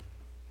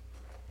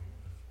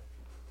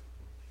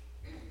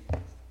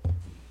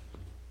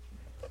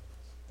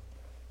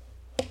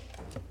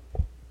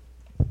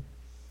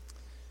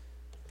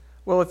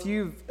Well, if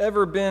you've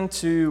ever been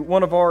to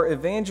one of our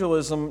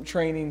evangelism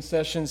training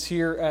sessions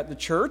here at the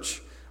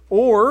church,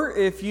 or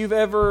if you've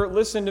ever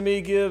listened to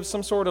me give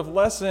some sort of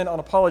lesson on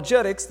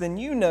apologetics, then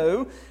you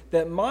know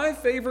that my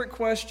favorite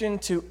question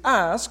to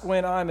ask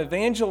when I'm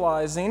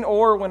evangelizing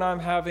or when I'm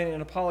having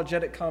an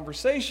apologetic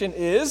conversation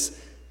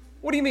is,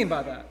 what do you mean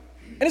by that?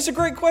 And it's a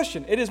great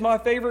question. It is my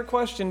favorite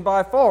question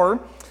by far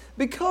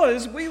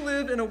because we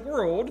live in a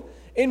world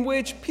in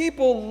which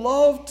people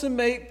love to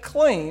make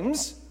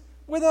claims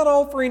without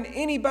offering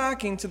any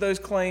backing to those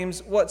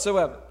claims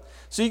whatsoever.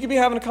 So you could be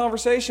having a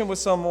conversation with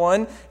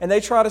someone and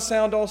they try to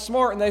sound all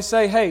smart and they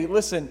say, hey,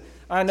 listen,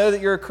 I know that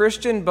you're a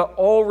Christian, but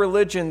all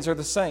religions are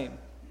the same.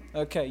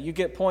 Okay, you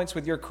get points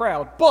with your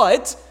crowd,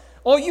 but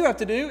all you have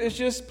to do is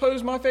just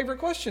pose my favorite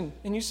question.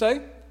 And you say,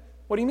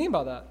 what do you mean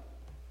by that?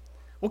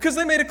 Well, because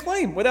they made a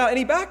claim without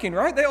any backing,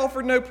 right? They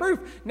offered no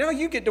proof. Now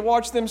you get to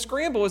watch them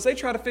scramble as they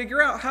try to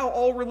figure out how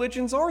all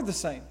religions are the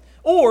same.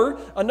 Or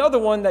another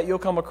one that you'll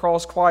come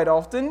across quite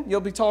often,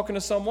 you'll be talking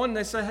to someone and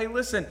they say, hey,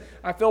 listen,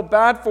 I feel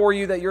bad for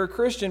you that you're a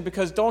Christian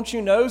because don't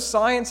you know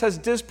science has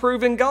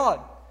disproven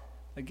God?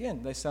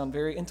 Again, they sound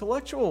very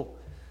intellectual,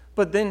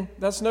 but then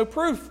that's no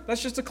proof.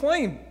 That's just a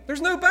claim.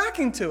 There's no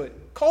backing to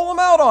it. Call them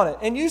out on it.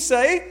 And you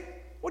say,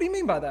 what do you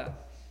mean by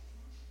that?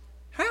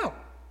 How?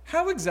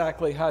 How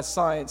exactly has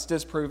science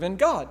disproven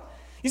God?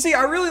 You see,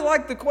 I really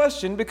like the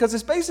question because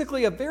it's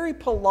basically a very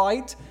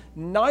polite,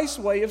 nice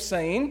way of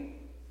saying,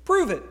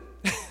 prove it.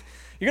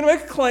 You're going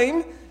to make a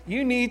claim,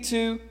 you need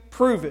to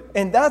prove it.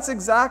 And that's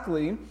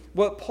exactly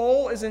what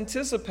Paul is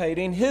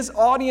anticipating his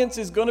audience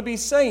is going to be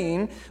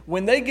saying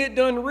when they get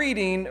done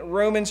reading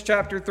Romans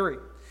chapter 3.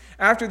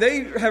 After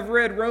they have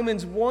read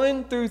Romans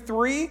 1 through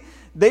 3,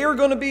 they are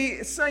going to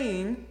be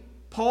saying,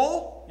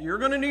 Paul, you're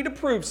going to need to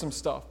prove some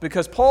stuff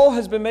because Paul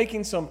has been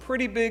making some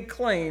pretty big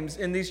claims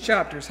in these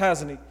chapters,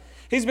 hasn't he?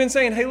 He's been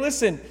saying, hey,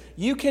 listen,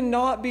 you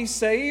cannot be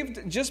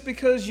saved just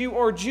because you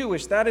are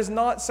Jewish. That is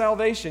not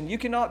salvation. You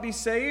cannot be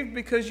saved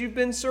because you've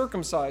been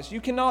circumcised.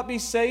 You cannot be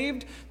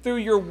saved through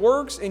your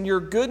works and your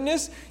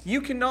goodness.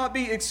 You cannot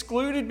be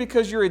excluded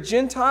because you're a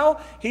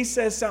Gentile. He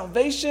says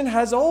salvation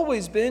has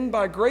always been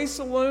by grace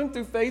alone,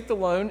 through faith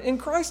alone, in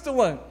Christ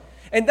alone.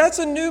 And that's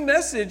a new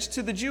message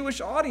to the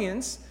Jewish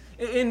audience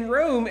in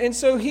Rome. And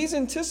so he's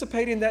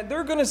anticipating that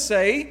they're going to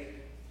say,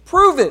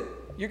 prove it.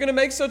 You're going to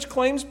make such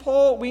claims,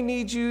 Paul, we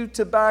need you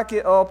to back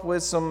it up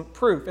with some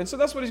proof. And so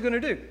that's what he's going to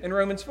do in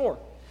Romans 4.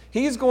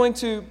 He's going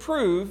to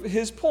prove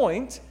his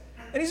point,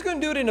 and he's going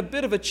to do it in a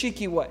bit of a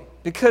cheeky way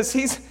because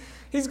he's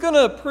going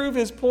to prove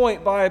his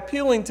point by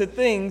appealing to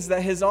things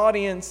that his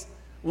audience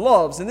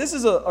loves. And this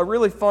is a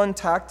really fun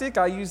tactic.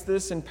 I use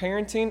this in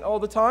parenting all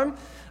the time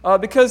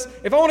because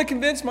if I want to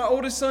convince my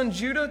oldest son,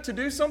 Judah, to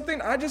do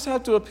something, I just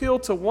have to appeal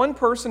to one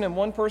person and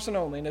one person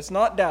only, and it's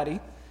not Daddy.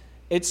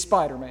 It's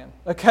Spider-Man,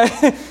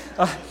 okay?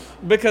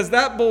 Because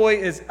that boy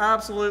is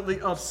absolutely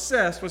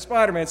obsessed with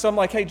Spider-Man. So I'm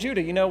like, hey,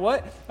 Judah, you know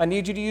what? I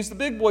need you to use the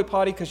big boy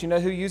potty because you know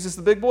who uses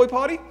the big boy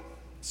potty?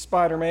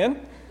 Spider-Man.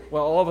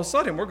 Well, all of a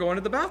sudden, we're going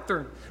to the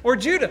bathroom. Or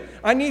Judah,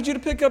 I need you to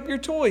pick up your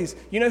toys.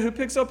 You know who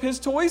picks up his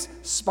toys?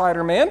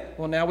 Spider-Man.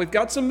 Well, now we've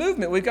got some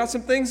movement. We've got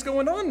some things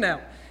going on now.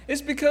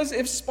 It's because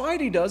if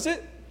Spidey does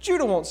it,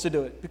 Judah wants to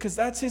do it because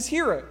that's his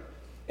hero.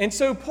 And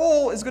so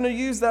Paul is going to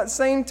use that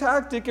same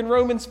tactic in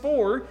Romans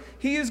 4.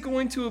 He is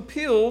going to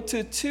appeal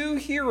to two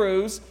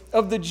heroes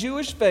of the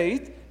Jewish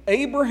faith,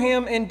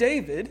 Abraham and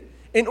David,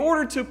 in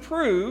order to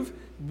prove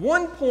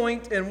one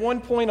point and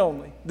one point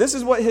only. This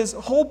is what his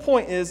whole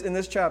point is in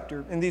this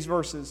chapter, in these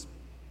verses.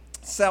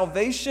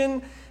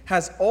 Salvation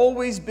has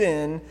always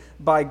been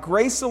by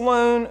grace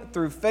alone,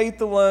 through faith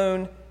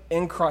alone,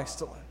 in Christ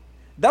alone.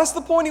 That's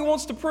the point he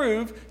wants to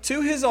prove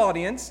to his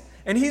audience.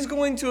 And he's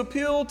going to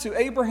appeal to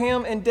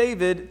Abraham and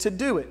David to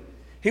do it.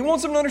 He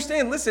wants them to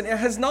understand, listen, it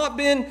has not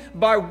been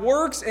by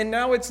works and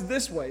now it's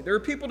this way. There are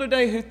people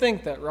today who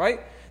think that,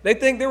 right? They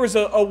think there was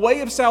a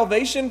way of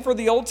salvation for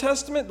the Old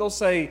Testament. They'll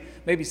say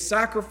maybe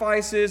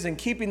sacrifices and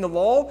keeping the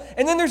law.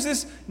 And then there's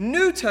this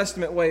New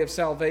Testament way of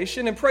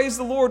salvation. And praise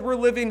the Lord, we're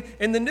living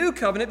in the new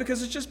covenant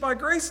because it's just by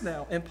grace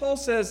now. And Paul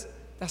says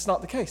that's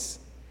not the case.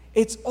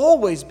 It's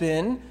always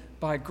been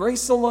by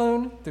grace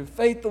alone, through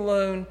faith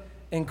alone,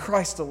 in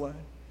Christ alone.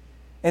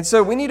 And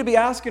so we need to be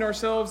asking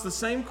ourselves the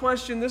same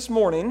question this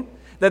morning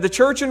that the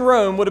church in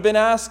Rome would have been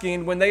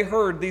asking when they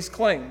heard these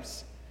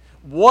claims.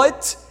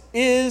 What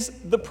is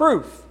the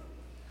proof?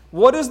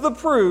 What is the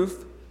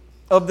proof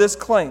of this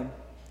claim?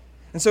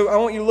 And so I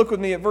want you to look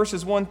with me at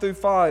verses 1 through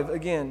 5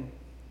 again.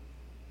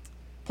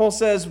 Paul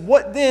says,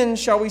 what then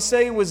shall we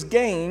say was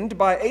gained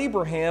by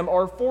Abraham,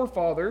 our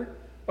forefather,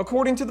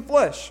 according to the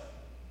flesh?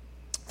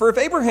 For if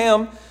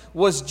Abraham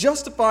was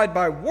justified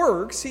by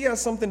works, he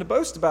has something to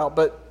boast about,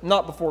 but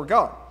not before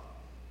God.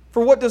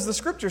 For what does the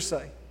Scripture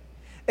say?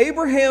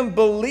 Abraham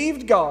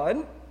believed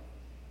God,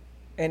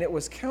 and it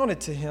was counted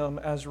to him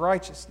as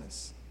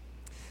righteousness.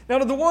 Now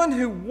to the one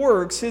who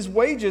works, his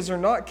wages are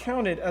not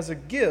counted as a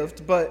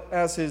gift, but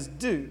as his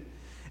due.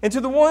 And to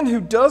the one who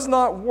does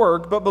not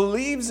work, but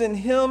believes in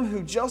him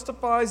who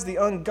justifies the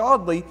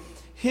ungodly,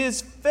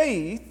 his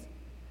faith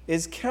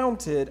is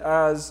counted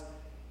as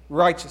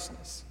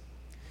righteousness.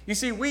 You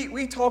see,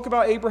 we talk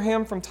about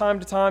Abraham from time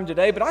to time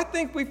today, but I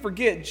think we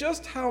forget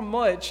just how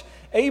much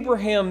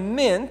Abraham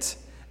meant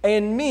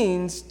and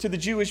means to the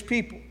Jewish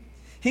people.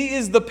 He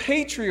is the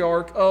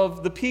patriarch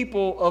of the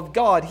people of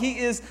God. He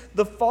is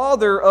the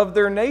father of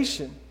their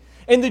nation.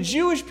 And the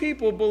Jewish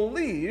people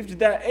believed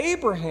that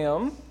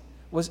Abraham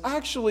was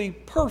actually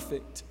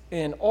perfect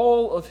in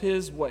all of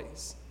his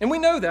ways. And we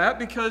know that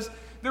because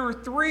there were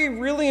three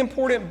really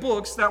important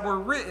books that were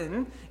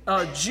written,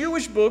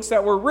 Jewish books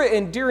that were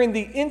written during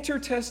the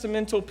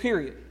intertestamental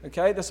period.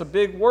 Okay, that's a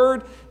big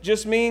word,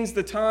 just means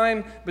the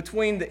time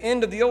between the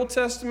end of the Old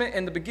Testament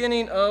and the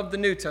beginning of the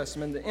New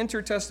Testament, the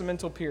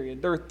intertestamental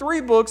period. There are three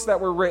books that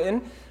were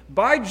written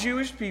by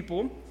Jewish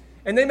people,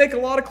 and they make a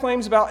lot of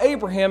claims about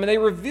Abraham, and they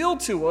reveal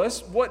to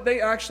us what they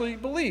actually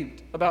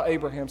believed about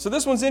Abraham. So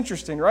this one's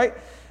interesting, right?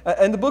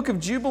 In the book of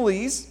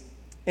Jubilees,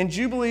 in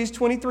Jubilees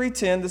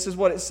 23:10, this is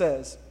what it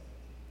says.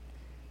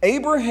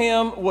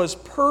 Abraham was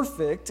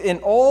perfect in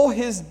all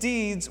his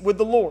deeds with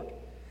the Lord,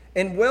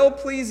 and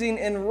well-pleasing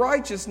in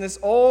righteousness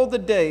all the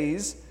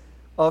days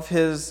of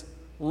his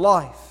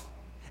life.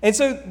 And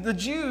so the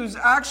Jews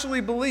actually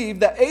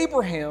believed that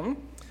Abraham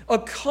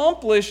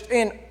accomplished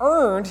and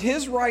earned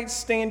his right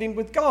standing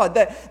with God,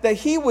 that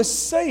he was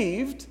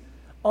saved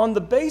on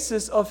the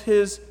basis of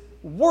his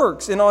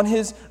works and on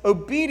his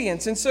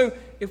obedience. And so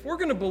if we're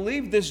going to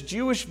believe this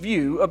Jewish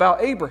view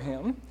about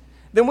Abraham,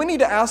 then we need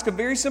to ask a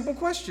very simple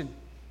question.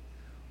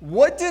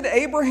 What did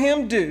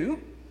Abraham do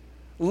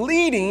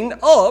leading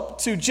up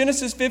to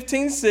Genesis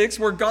 15:6,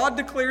 where God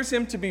declares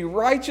him to be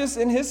righteous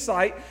in his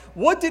sight?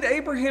 What did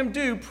Abraham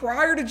do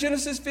prior to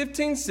Genesis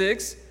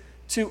 15:6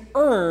 to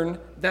earn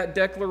that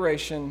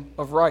declaration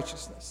of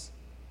righteousness?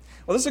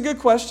 Well, this is a good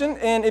question,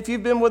 and if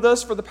you've been with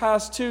us for the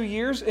past 2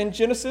 years in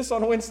Genesis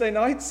on Wednesday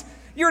nights,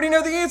 you already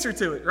know the answer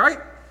to it, right?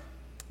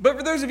 But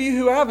for those of you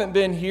who haven't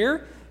been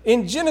here,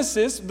 in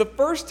Genesis, the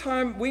first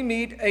time we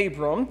meet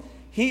Abram,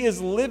 he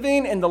is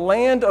living in the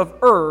land of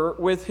Ur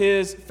with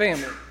his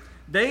family.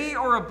 They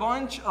are a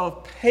bunch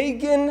of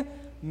pagan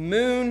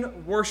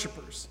moon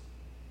worshipers.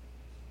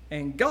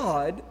 And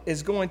God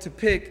is going to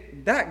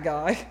pick that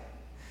guy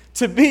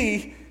to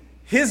be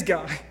his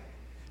guy.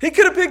 He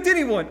could have picked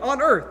anyone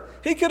on earth.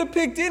 He could have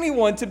picked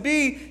anyone to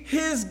be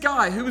his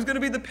guy who was going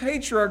to be the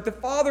patriarch, the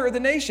father of the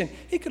nation.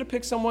 He could have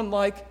picked someone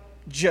like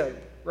Job,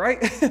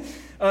 right?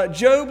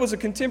 Job was a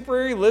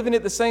contemporary living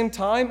at the same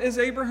time as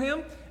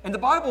Abraham. And the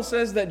Bible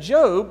says that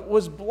Job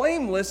was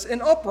blameless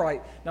and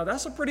upright. Now,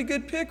 that's a pretty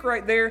good pick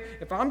right there.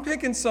 If I'm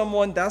picking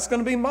someone, that's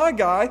going to be my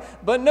guy.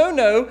 But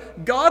no,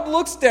 God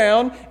looks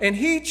down and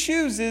he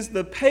chooses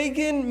the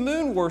pagan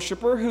moon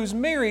worshiper who's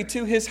married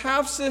to his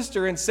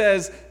half-sister and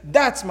says,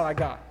 that's my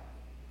guy.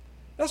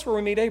 That's where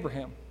we meet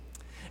Abraham.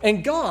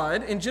 And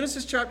God, in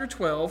Genesis chapter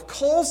 12,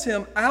 calls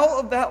him out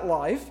of that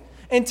life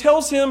and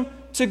tells him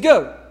to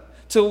go,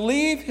 to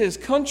leave his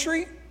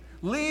country,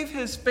 leave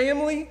his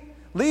family,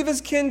 leave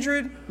his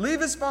kindred,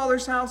 leave his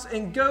father's house,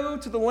 and go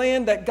to the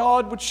land that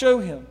God would show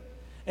him.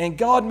 And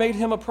God made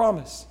him a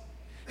promise.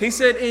 He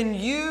said, in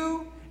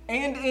you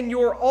and in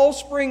your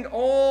offspring,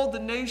 all the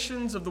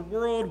nations of the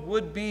world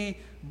would be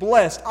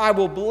blessed. I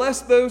will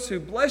bless those who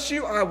bless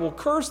you. I will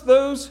curse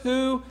those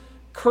who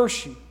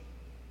curse you.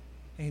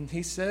 And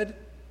he said,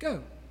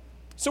 go.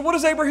 So what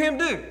does Abraham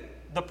do?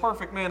 The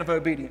perfect man of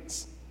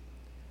obedience.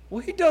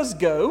 Well, he does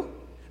go.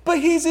 But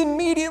he's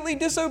immediately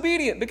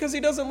disobedient because he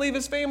doesn't leave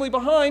his family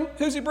behind.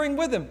 Who's he bring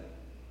with him?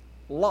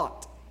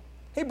 Lot.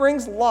 He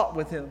brings Lot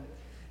with him.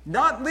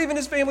 Not leaving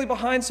his family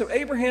behind, so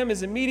Abraham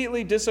is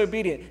immediately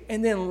disobedient.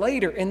 And then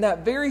later, in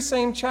that very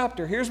same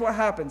chapter, here's what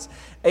happens.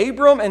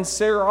 Abram and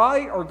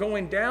Sarai are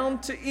going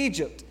down to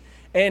Egypt.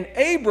 And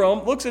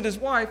Abram looks at his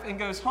wife and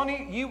goes,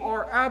 honey, you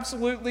are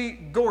absolutely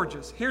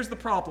gorgeous. Here's the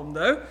problem,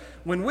 though.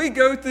 When we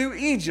go through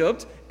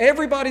Egypt,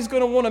 everybody's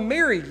going to want to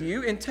marry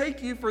you and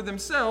take you for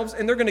themselves,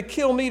 and they're going to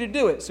kill me to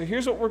do it. So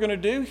here's what we're going to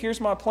do. Here's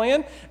my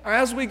plan.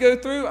 As we go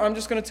through, I'm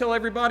just going to tell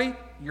everybody,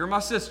 you're my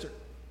sister.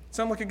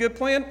 Sound like a good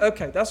plan?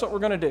 Okay, that's what we're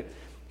going to do.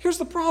 Here's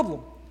the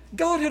problem.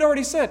 God had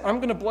already said, I'm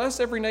going to bless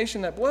every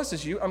nation that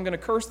blesses you. I'm going to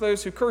curse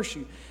those who curse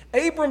you.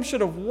 Abram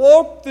should have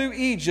walked through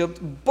Egypt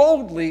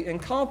boldly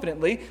and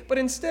confidently, but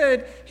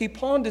instead he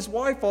pawned his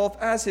wife off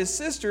as his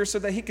sister so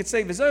that he could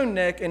save his own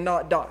neck and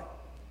not die.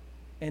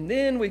 And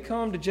then we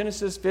come to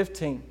Genesis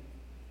 15.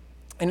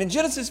 And in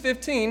Genesis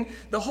 15,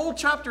 the whole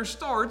chapter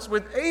starts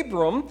with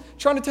Abram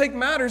trying to take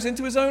matters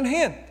into his own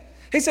hand.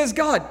 He says,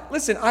 God,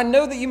 listen, I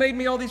know that you made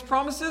me all these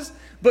promises,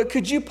 but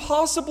could you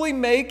possibly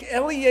make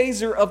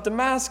Eliezer of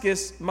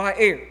Damascus my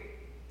heir?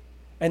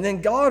 And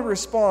then God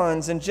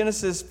responds in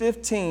Genesis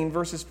 15,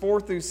 verses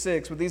 4 through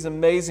 6, with these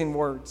amazing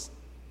words.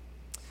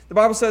 The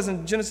Bible says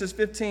in Genesis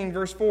 15,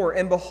 verse 4,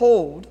 and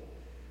behold,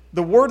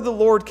 the word of the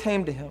Lord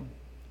came to him.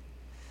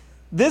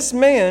 This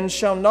man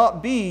shall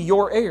not be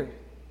your heir.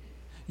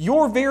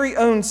 Your very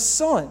own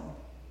son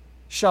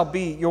shall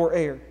be your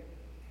heir.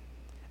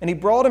 And he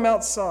brought him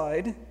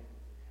outside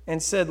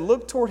and said,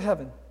 look toward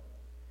heaven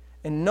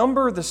and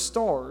number the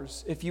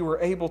stars if you are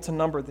able to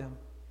number them.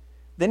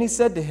 Then he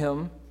said to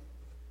him,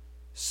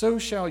 so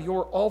shall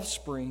your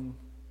offspring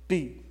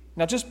be.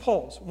 Now just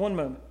pause one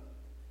moment.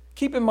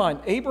 Keep in mind,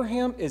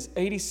 Abraham is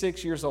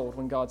 86 years old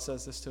when God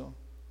says this to him.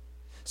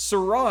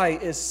 Sarai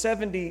is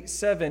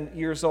 77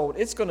 years old.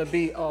 It's going to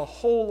be a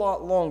whole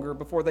lot longer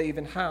before they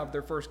even have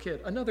their first kid.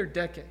 Another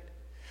decade.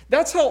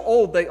 That's how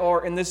old they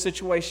are in this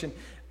situation.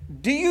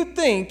 Do you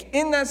think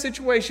in that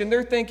situation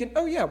they're thinking,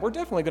 oh yeah, we're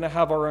definitely going to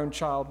have our own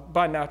child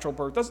by natural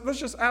birth. That's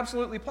just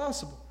absolutely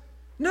possible.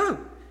 No,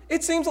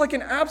 it seems like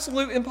an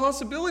absolute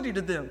impossibility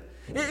to them.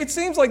 It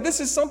seems like this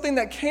is something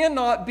that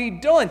cannot be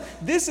done.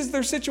 This is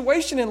their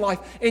situation in life.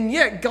 And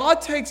yet God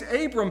takes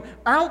Abram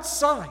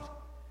outside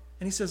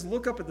and he says,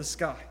 look up at the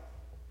sky.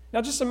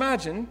 Now just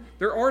imagine,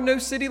 there are no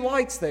city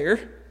lights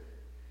there.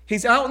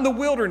 He's out in the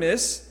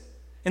wilderness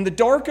in the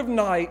dark of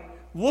night,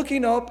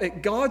 looking up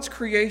at God's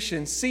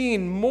creation,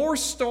 seeing more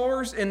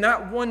stars in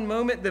that one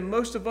moment than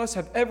most of us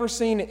have ever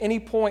seen at any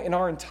point in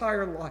our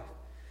entire life.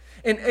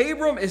 And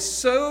Abram is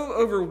so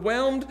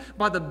overwhelmed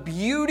by the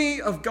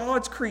beauty of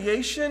God's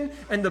creation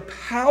and the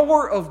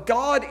power of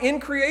God in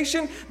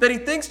creation that he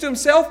thinks to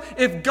himself,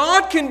 if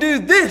God can do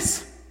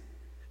this,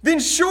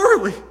 then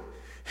surely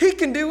he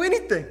can do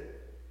anything.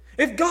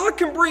 If God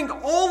can bring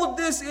all of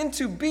this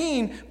into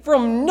being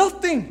from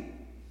nothing,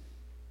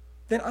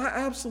 then I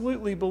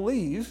absolutely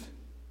believe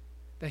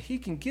that he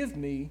can give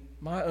me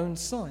my own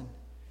son.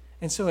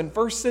 And so in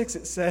verse 6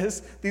 it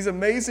says these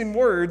amazing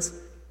words,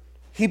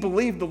 he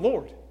believed the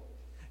Lord.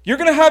 You're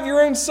going to have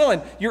your own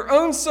son. Your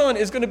own son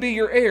is going to be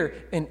your heir.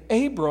 And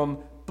Abram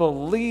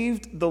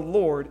believed the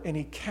Lord, and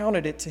he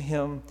counted it to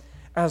him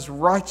as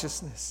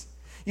righteousness.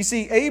 You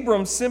see,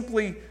 Abram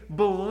simply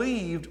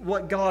believed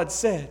what God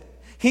said.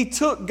 He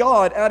took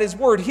God at his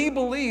word. He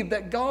believed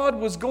that God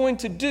was going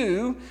to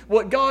do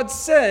what God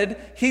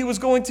said he was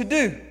going to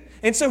do.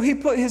 And so he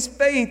put his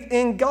faith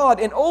in God.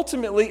 And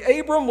ultimately,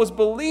 Abram was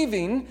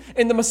believing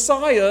in the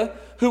Messiah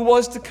who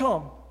was to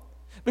come.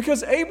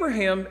 Because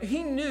Abraham,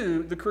 he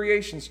knew the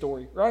creation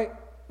story, right?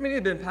 I mean, it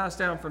had been passed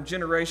down from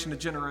generation to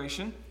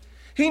generation.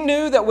 He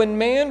knew that when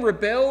man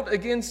rebelled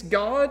against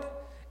God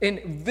and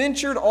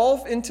ventured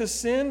off into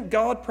sin,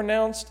 God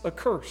pronounced a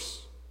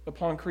curse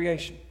upon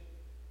creation.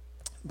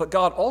 But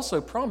God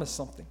also promised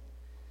something.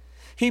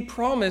 He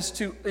promised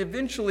to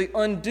eventually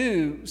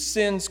undo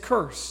sin's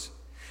curse.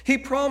 He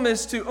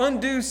promised to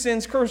undo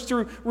sin's curse,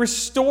 to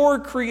restore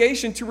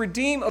creation, to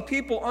redeem a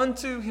people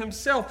unto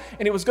himself.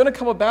 And it was going to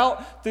come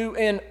about through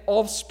an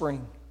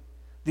offspring,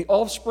 the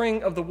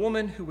offspring of the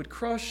woman who would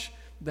crush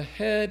the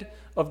head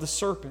of the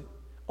serpent,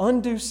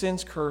 undo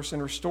sin's curse,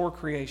 and restore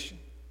creation.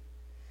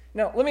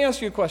 Now, let me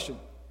ask you a question.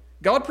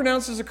 God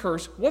pronounces a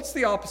curse. What's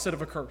the opposite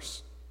of a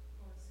curse?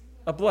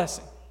 A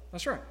blessing.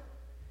 That's right.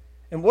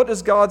 And what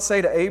does God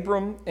say to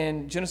Abram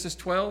in Genesis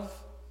 12?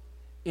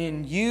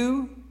 In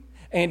you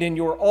and in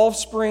your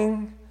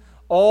offspring,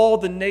 all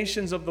the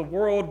nations of the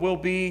world will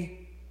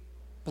be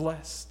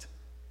blessed.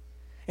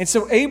 And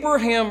so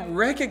Abraham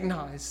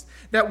recognized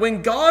that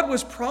when God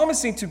was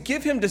promising to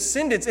give him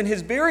descendants in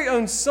his very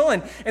own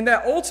son, and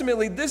that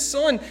ultimately this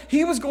son,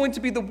 he was going to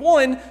be the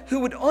one who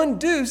would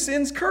undo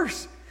sin's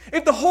curse.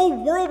 If the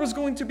whole world was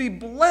going to be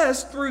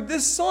blessed through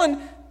this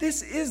son,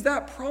 this is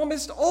that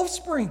promised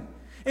offspring.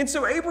 And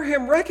so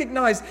Abraham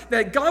recognized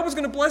that God was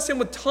going to bless him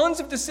with tons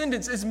of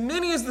descendants, as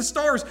many as the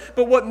stars.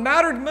 But what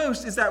mattered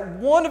most is that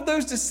one of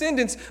those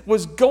descendants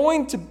was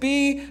going to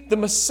be the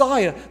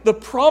Messiah, the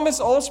promised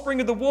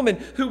offspring of the woman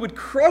who would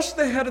crush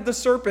the head of the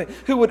serpent,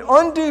 who would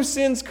undo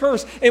sin's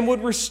curse, and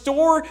would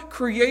restore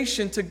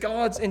creation to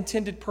God's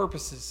intended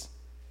purposes.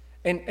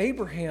 And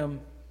Abraham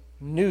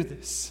knew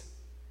this.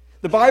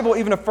 The Bible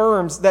even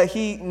affirms that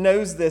he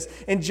knows this.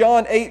 In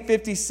John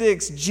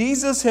 8:56,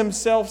 Jesus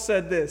himself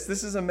said this.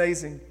 This is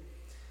amazing.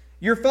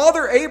 Your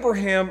father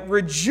Abraham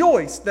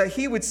rejoiced that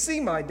he would see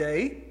my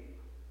day.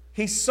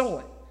 He saw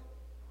it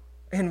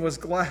and was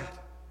glad.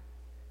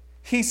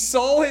 He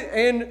saw it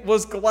and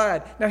was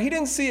glad. Now, he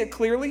didn't see it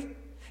clearly.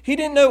 He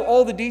didn't know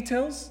all the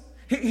details.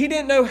 He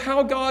didn't know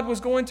how God was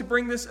going to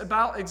bring this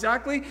about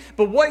exactly,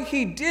 but what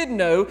he did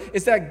know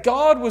is that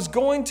God was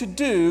going to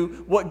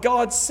do what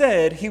God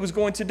said he was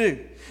going to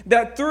do.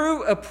 That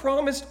through a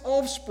promised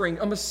offspring,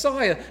 a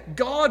Messiah,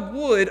 God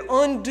would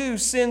undo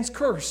sin's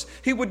curse.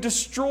 He would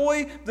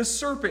destroy the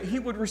serpent. He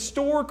would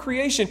restore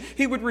creation.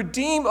 He would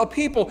redeem a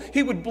people.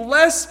 He would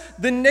bless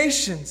the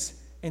nations.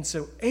 And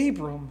so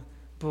Abram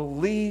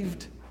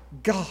believed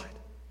God.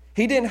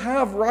 He didn't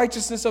have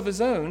righteousness of his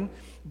own,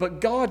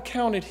 but God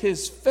counted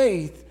his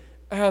faith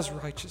as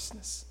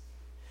righteousness.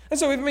 And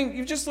so, I mean,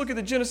 you just look at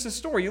the Genesis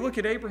story. You look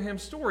at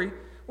Abraham's story.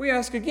 We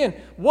ask again,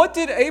 what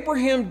did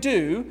Abraham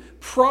do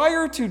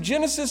prior to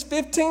Genesis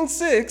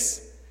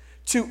 15:6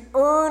 to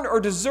earn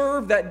or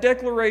deserve that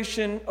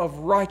declaration of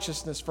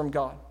righteousness from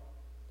God?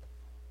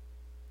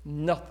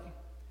 Nothing.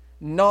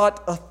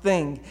 Not a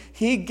thing.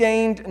 He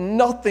gained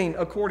nothing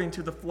according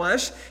to the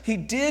flesh. He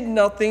did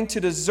nothing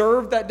to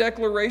deserve that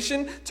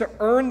declaration, to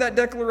earn that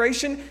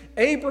declaration.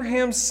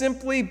 Abraham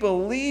simply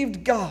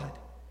believed God.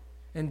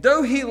 And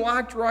though he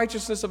lacked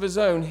righteousness of his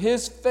own,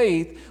 his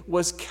faith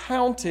was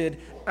counted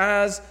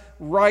as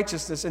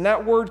righteousness. And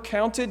that word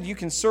counted, you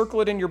can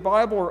circle it in your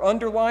Bible or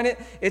underline it.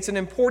 It's an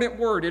important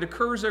word. It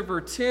occurs over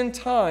 10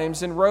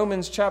 times in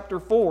Romans chapter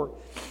 4.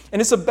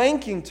 And it's a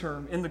banking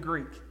term in the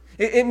Greek.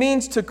 It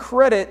means to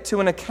credit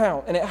to an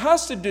account. And it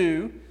has to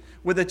do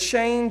with a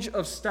change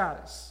of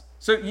status.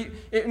 So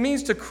it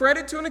means to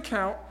credit to an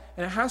account,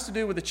 and it has to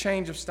do with a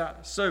change of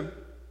status. So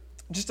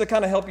just to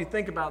kind of help you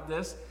think about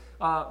this,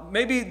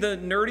 maybe the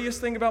nerdiest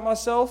thing about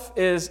myself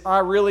is I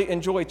really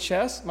enjoy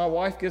chess. My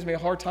wife gives me a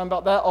hard time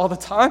about that all the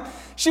time.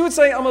 She would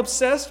say I'm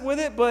obsessed with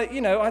it, but,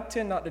 I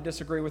tend not to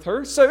disagree with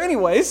her. So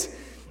anyways,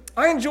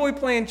 I enjoy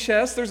playing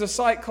chess. There's a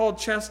site called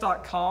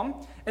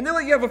chess.com, and they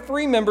let you have a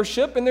free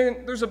membership, and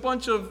there's a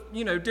bunch of,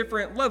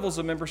 different levels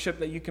of membership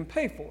that you can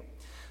pay for.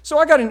 So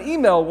I got an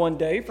email one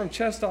day from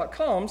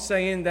chess.com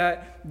saying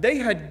that they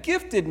had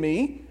gifted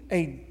me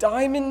a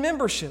diamond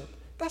membership.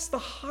 That's the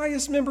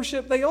highest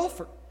membership they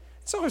offer.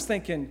 So I was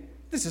thinking,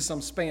 this is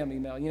some spam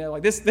email,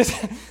 like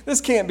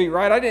this can't be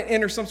right. I didn't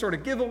enter some sort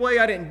of giveaway.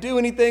 I didn't do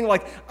anything.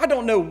 Like, I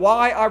don't know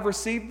why I've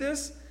received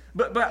this,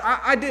 but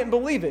I didn't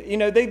believe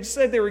it. They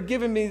said they were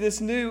giving me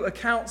this new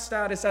account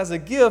status as a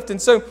gift.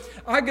 And so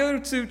I go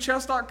to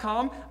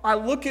chess.com, I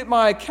look at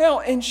my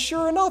account, and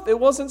sure enough, it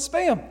wasn't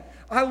spam.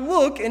 I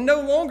look, and no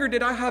longer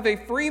did I have a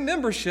free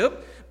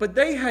membership, but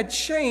they had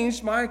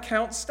changed my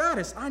account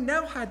status. I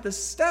now had the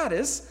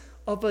status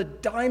of a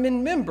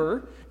diamond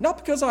member, not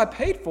because I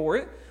paid for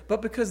it,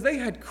 but because they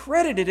had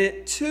credited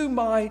it to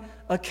my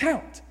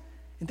account.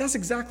 And that's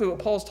exactly what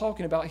Paul's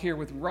talking about here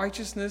with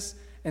righteousness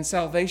and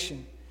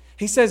salvation.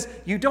 He says,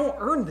 you don't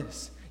earn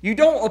this. You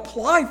don't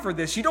apply for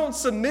this. You don't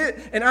submit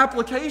an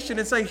application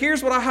and say,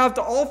 here's what I have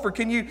to offer.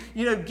 Can you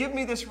give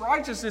me this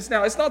righteousness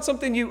now? It's not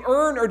something you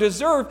earn or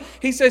deserve.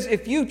 He says,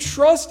 if you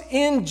trust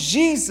in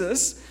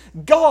Jesus,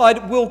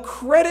 God will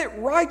credit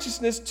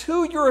righteousness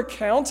to your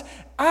account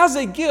as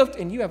a gift,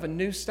 and you have a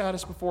new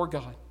status before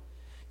God.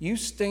 You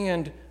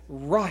stand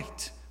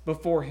right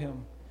before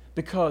Him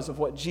because of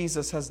what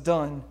Jesus has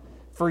done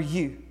for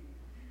you.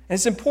 And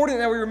it's important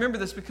that we remember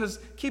this because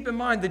keep in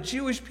mind, the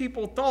Jewish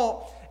people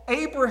thought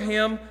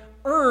Abraham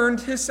earned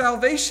his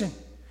salvation.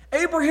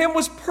 Abraham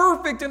was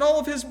perfect in all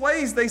of his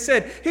ways, they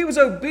said. He was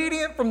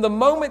obedient from the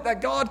moment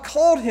that God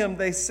called him,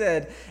 they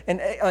said.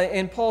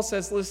 And Paul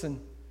says,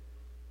 listen,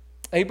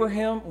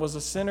 Abraham was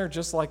a sinner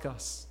just like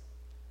us.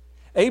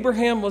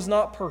 Abraham was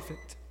not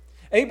perfect.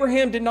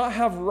 Abraham did not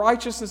have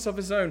righteousness of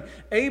his own.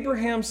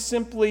 Abraham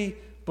simply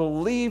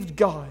believed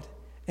God,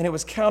 and it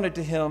was counted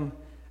to him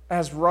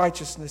as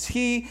righteousness.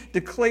 He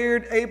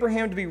declared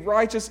Abraham to be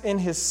righteous in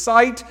his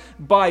sight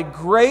by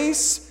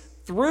grace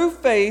through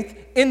faith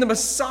in the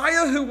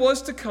Messiah who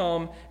was to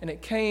come, and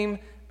it came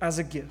as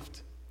a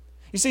gift.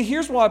 You see,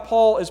 here's why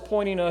Paul is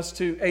pointing us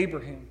to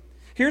Abraham.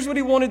 Here's what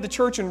he wanted the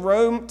church in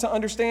Rome to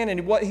understand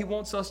and what he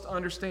wants us to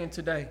understand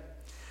today.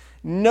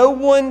 No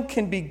one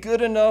can be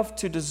good enough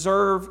to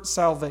deserve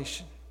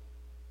salvation.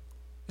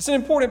 It's an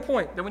important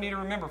point that we need to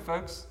remember,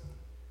 folks.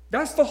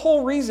 That's the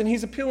whole reason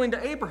he's appealing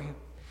to Abraham.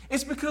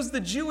 It's because the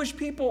Jewish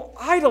people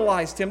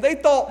idolized him. They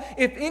thought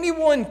if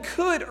anyone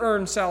could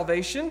earn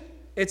salvation,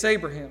 it's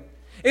Abraham.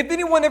 If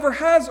anyone ever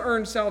has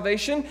earned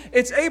salvation,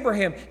 it's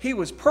Abraham. He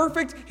was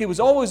perfect. He was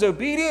always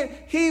obedient.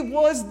 He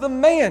was the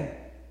man.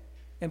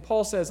 And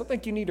Paul says, I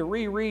think you need to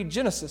reread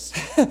Genesis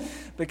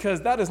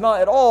because that is not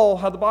at all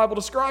how the Bible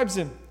describes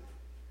him.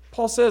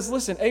 Paul says,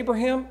 listen,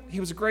 Abraham, he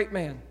was a great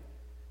man,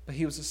 but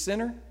he was a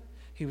sinner.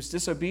 He was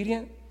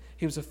disobedient.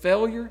 He was a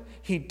failure.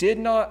 He did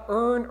not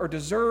earn or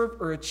deserve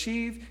or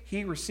achieve.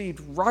 He received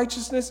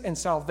righteousness and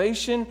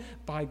salvation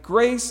by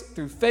grace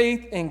through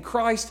faith in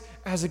Christ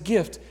as a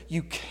gift.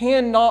 You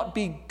cannot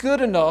be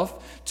good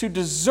enough to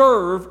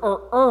deserve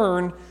or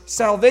earn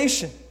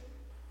salvation.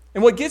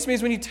 And what gets me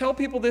is when you tell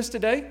people this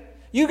today,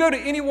 you go to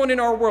anyone in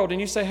our world and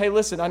you say, hey,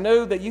 listen, I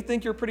know that you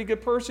think you're a pretty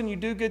good person, you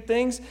do good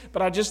things,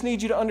 but I just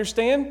need you to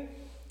understand,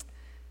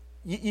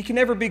 you can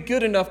never be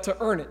good enough to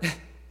earn it.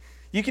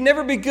 You can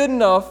never be good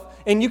enough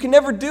and you can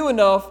never do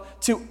enough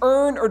to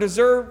earn or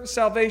deserve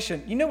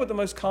salvation. You know what the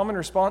most common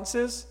response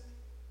is?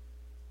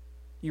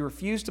 You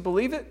refuse to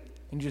believe it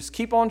and you just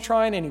keep on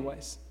trying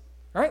anyways.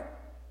 Right?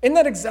 Isn't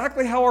that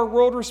exactly how our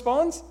world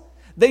responds?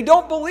 They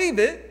don't believe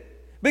it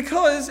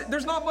because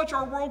there's not much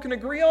our world can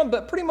agree on,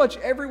 but pretty much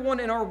everyone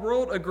in our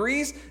world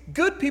agrees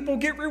good people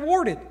get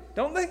rewarded,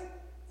 don't they?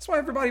 That's why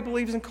everybody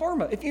believes in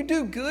karma. If you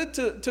do good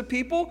to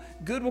people,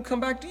 good will come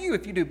back to you.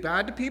 If you do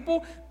bad to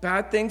people,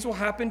 bad things will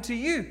happen to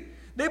you.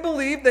 They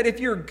believe that if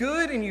you're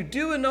good and you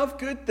do enough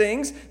good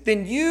things,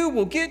 then you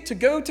will get to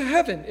go to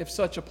heaven if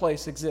such a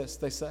place exists,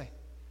 they say.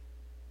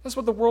 That's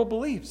what the world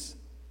believes.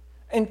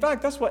 In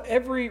fact, that's what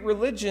every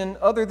religion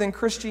other than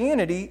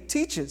Christianity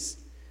teaches.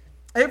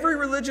 Every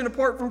religion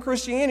apart from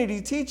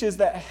Christianity teaches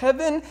that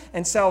heaven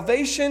and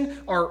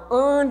salvation are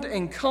earned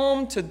and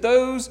come to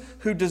those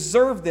who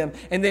deserve them.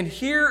 And then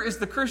here is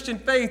the Christian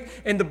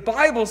faith, and the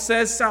Bible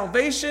says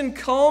salvation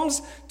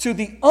comes to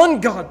the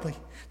ungodly,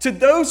 to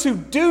those who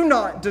do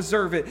not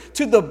deserve it,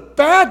 to the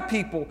bad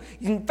people.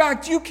 In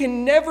fact, you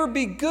can never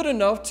be good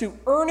enough to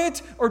earn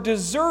it or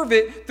deserve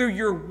it through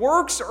your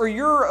works or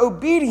your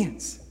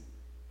obedience.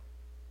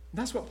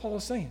 That's what Paul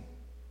is saying.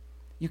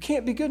 You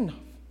can't be good enough.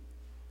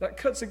 That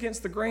cuts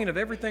against the grain of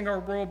everything our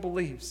world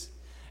believes.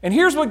 And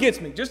here's what gets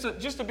me, just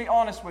to be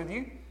honest with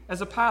you,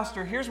 as a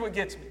pastor, here's what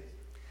gets me,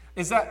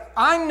 is that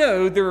I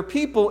know there are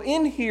people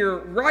in here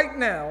right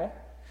now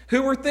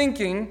who are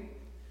thinking,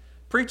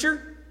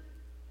 preacher,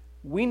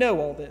 we know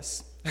all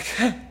this.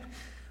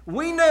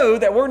 We know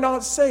that we're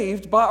not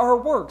saved by our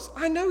works.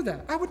 I know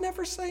that. I would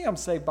never say I'm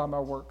saved by my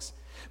works.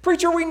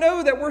 Preacher, we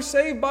know that we're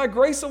saved by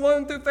grace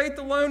alone, through faith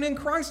alone, in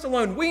Christ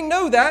alone. We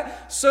know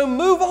that, so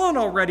move on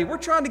already. We're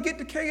trying to get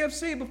to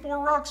KFC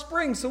before Rock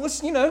Springs, so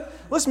let's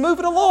move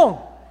it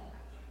along.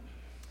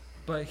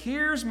 But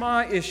here's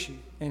my issue,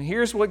 and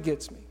here's what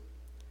gets me.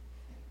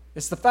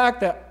 It's the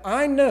fact that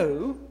I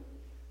know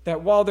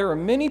that while there are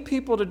many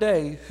people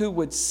today who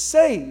would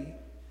say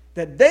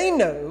that they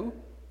know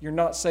you're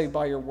not saved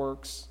by your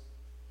works,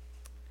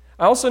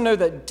 I also know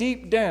that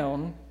deep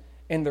down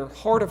in their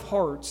heart of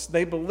hearts,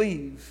 they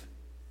believe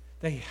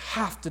they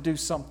have to do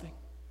something.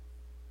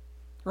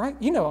 Right?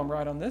 You know I'm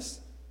right on this.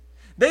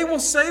 They will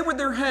say with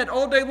their head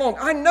all day long,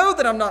 I know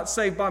that I'm not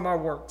saved by my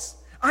works.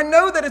 I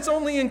know that it's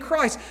only in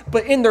Christ,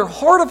 but in their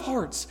heart of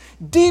hearts,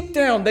 deep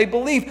down, they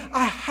believe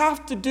I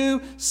have to do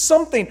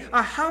something.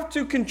 I have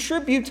to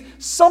contribute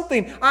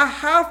something. I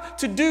have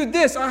to do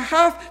this. I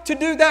have to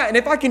do that. And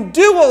if I can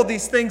do all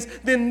these things,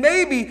 then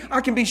maybe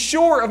I can be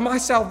sure of my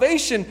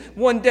salvation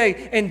one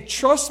day. And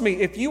trust me,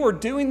 if you are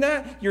doing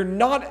that, you're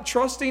not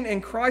trusting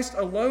in Christ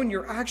alone.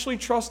 You're actually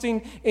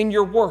trusting in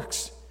your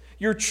works.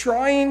 You're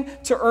trying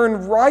to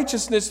earn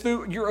righteousness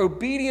through your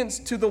obedience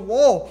to the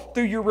law,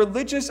 through your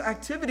religious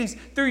activities,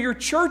 through your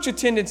church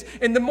attendance.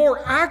 And the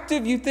more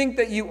active you think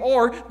that you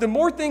are, the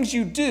more things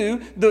you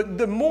do,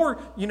 the more,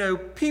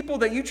 people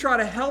that you try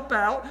to help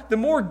out, the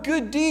more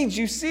good deeds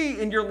you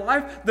see in your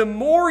life, the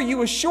more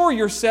you assure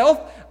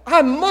yourself,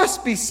 I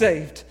must be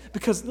saved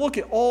because look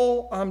at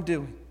all I'm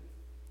doing.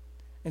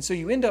 And so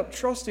you end up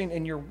trusting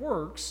in your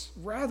works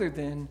rather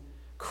than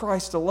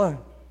Christ alone.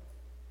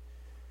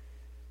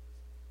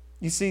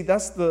 You see,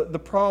 that's the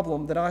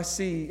problem that I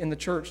see in the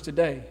church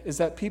today, is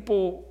that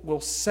people will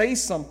say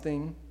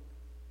something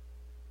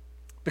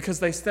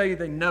because they say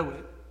they know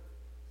it,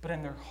 but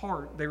in their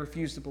heart they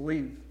refuse to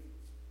believe.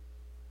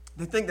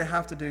 They think they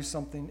have to do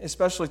something,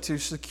 especially to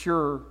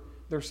secure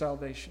their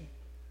salvation.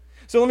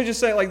 So let me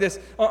just say it like this.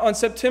 On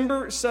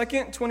September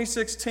 2nd,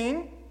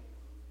 2016,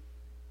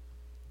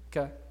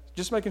 okay,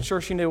 just making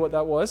sure she knew what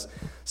that was.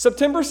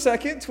 September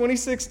 2nd,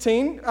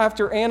 2016,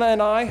 after Anna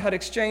and I had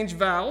exchanged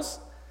vows,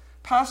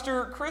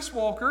 Pastor Chris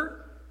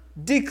Walker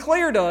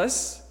declared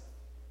us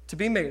to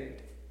be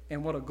married.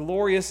 And what a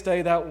glorious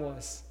day that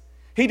was.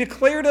 He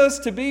declared us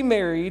to be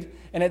married,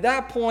 and at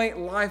that point,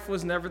 life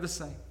was never the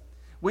same.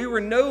 We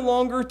were no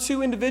longer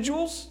two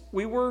individuals,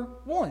 we were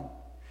one.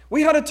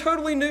 We had a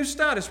totally new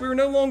status. We were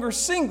no longer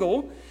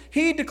single.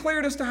 He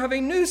declared us to have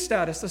a new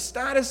status, the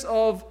status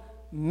of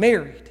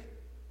married.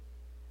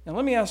 Now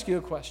let me ask you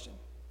a question.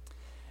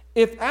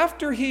 If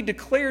after he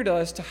declared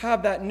us to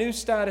have that new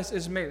status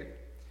as married,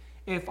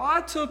 if I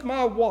took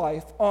my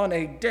wife on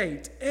a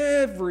date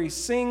every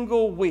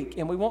single week,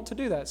 and we want to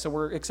do that, so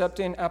we're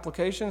accepting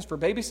applications for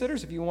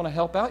babysitters. If you want to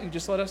help out, you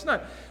just let us know.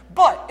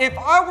 But if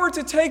I were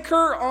to take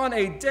her on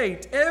a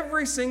date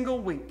every single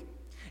week,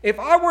 if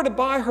I were to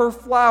buy her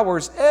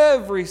flowers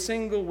every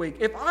single week,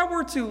 if I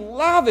were to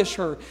lavish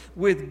her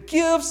with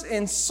gifts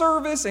and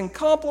service and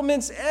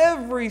compliments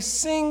every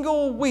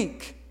single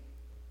week,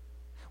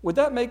 would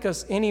that make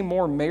us any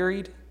more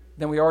married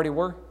than we already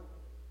were?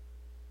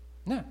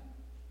 No.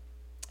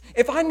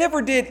 If I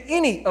never did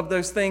any of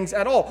those things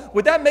at all,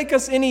 would that make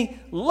us any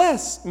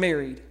less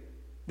married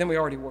than we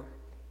already were?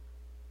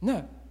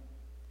 No.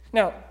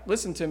 Now,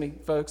 listen to me,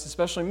 folks,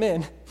 especially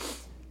men.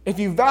 If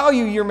you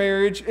value your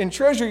marriage and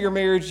treasure your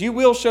marriage, you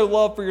will show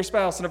love for your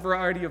spouse in a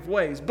variety of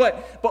ways.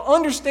 But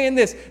understand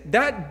this,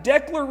 that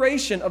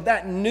declaration of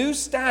that new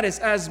status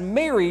as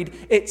married,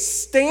 it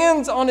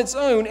stands on its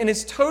own and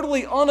is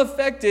totally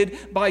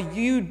unaffected by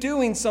you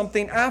doing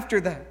something after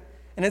that.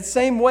 And in the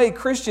same way,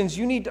 Christians,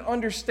 you need to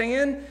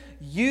understand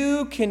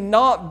you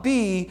cannot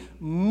be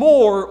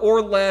more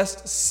or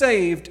less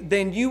saved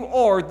than you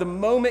are the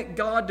moment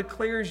God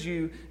declares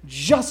you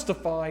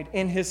justified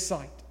in His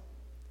sight.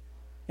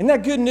 Isn't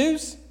that good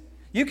news?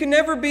 You can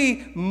never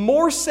be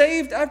more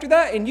saved after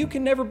that, and you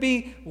can never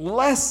be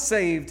less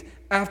saved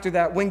after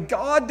that. When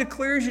God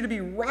declares you to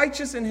be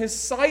righteous in His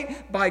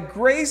sight by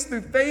grace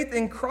through faith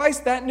in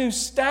Christ, that new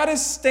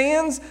status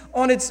stands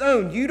on its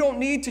own. You don't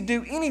need to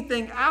do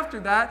anything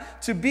after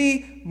that to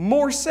be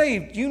more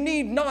saved. You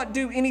need not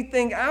do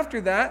anything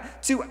after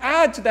that to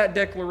add to that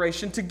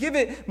declaration, to give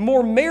it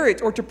more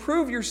merit, or to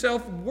prove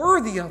yourself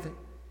worthy of it.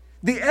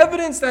 The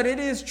evidence that it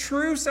is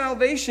true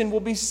salvation will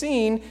be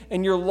seen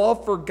in your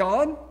love for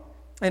God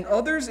and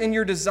others, in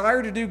your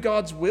desire to do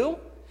God's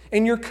will,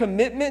 in your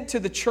commitment to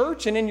the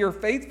church, and in your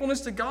faithfulness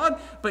to God.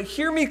 But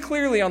hear me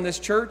clearly on this,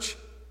 church.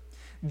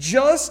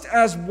 Just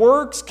as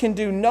works can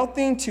do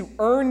nothing to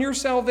earn your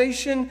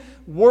salvation,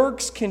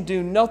 works can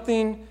do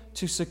nothing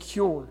to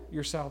secure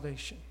your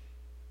salvation.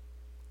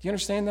 Do you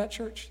understand that,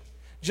 church?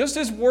 Just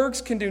as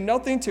works can do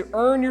nothing to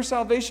earn your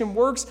salvation,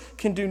 works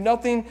can do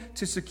nothing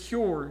to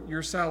secure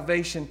your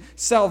salvation.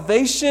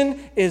 Salvation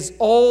is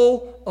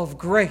all of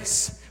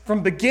grace.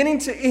 From beginning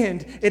to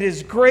end, it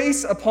is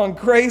grace upon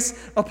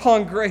grace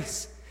upon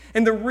grace.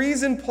 And the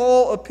reason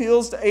Paul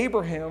appeals to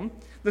Abraham,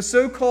 the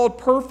so-called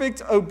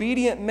perfect,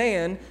 obedient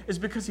man, is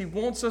because he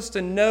wants us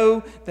to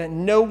know that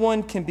no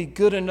one can be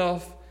good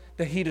enough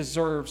that he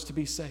deserves to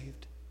be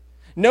saved.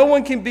 No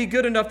one can be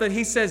good enough that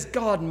he says,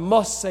 God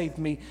must save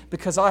me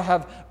because I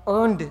have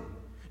earned it.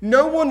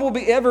 No one will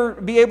ever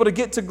be able to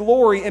get to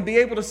glory and be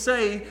able to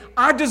say,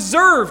 I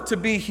deserve to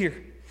be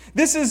here.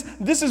 This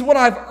is what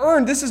I've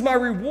earned. This is my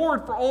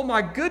reward for all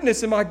my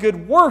goodness and my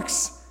good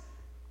works.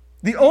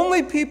 The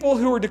only people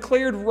who are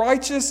declared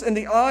righteous in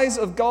the eyes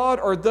of God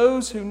are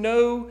those who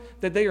know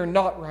that they are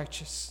not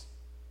righteous.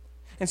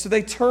 And so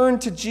they turn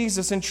to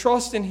Jesus and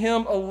trust in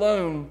Him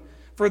alone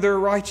for their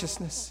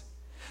righteousness.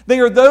 They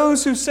are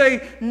those who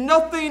say,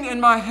 nothing in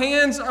my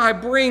hands I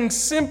bring,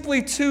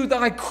 simply to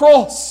thy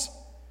cross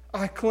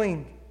I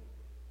cling.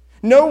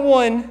 No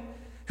one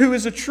who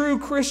is a true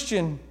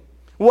Christian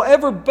will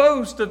ever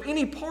boast of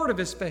any part of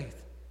his faith.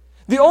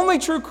 The only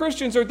true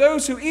Christians are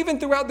those who, even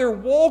throughout their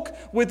walk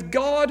with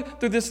God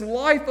through this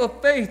life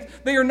of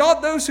faith, they are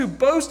not those who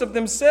boast of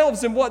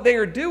themselves and what they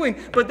are doing,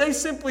 but they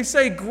simply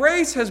say,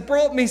 grace has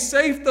brought me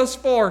safe thus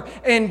far,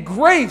 and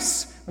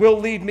grace will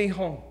lead me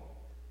home.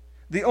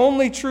 The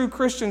only true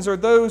Christians are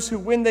those who,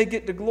 when they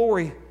get to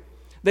glory,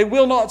 they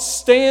will not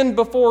stand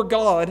before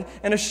God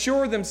and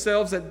assure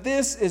themselves that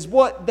this is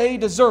what they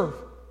deserve.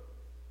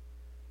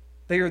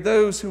 They are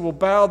those who will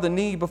bow the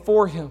knee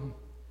before Him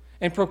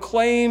and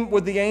proclaim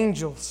with the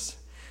angels,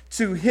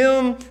 to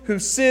Him who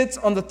sits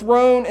on the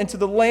throne and to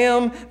the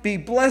Lamb be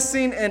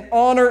blessing and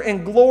honor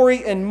and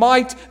glory and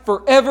might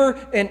forever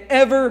and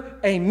ever.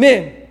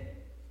 Amen.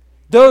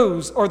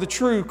 Those are the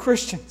true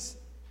Christians.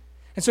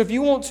 And so if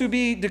you want to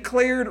be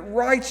declared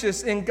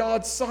righteous in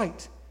God's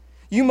sight,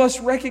 you must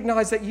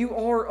recognize that you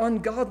are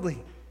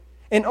ungodly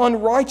and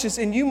unrighteous,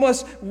 and you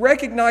must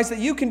recognize that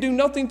you can do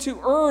nothing to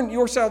earn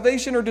your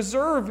salvation or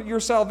deserve your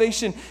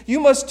salvation. You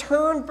must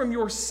turn from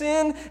your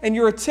sin and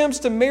your attempts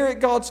to merit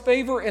God's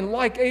favor, and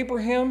like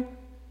Abraham,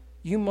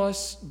 you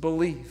must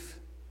believe.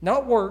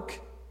 Not work,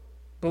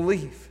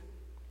 believe.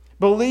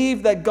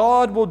 Believe that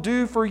God will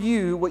do for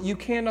you what you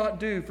cannot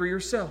do for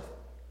yourself.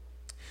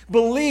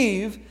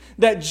 Believe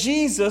that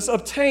Jesus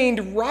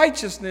obtained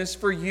righteousness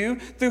for you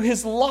through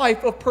His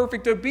life of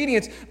perfect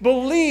obedience.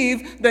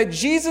 Believe that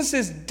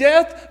Jesus'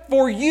 death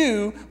for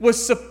you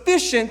was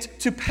sufficient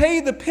to pay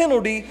the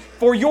penalty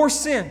for your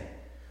sin.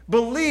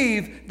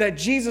 Believe that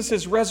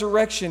Jesus'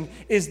 resurrection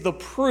is the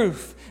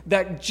proof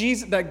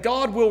that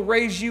God will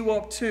raise you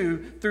up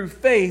to through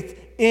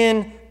faith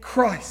in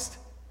Christ.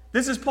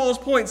 This is Paul's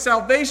point.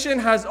 Salvation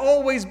has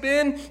always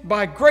been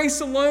by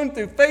grace alone,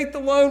 through faith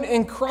alone,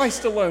 in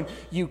Christ alone.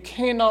 You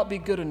cannot be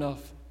good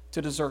enough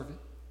to deserve it.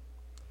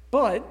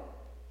 But,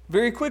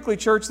 very quickly,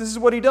 church, this is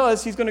what he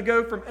does. He's going to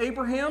go from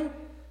Abraham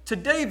to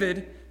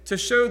David to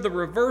show the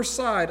reverse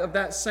side of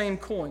that same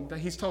coin that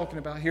he's talking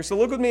about here. So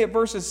look with me at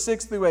verses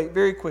 6 through 8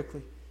 very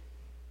quickly.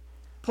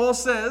 Paul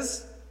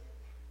says,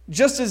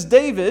 just as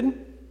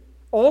David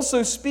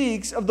also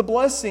speaks of the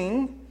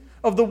blessing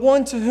of the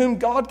one to whom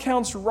God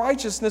counts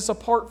righteousness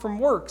apart from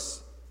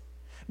works.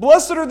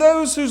 Blessed are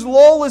those whose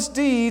lawless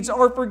deeds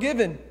are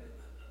forgiven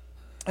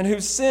and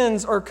whose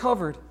sins are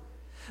covered.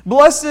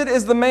 Blessed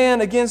is the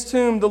man against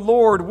whom the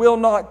Lord will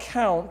not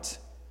count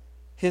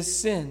his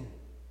sin.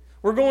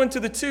 We're going to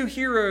the two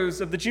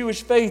heroes of the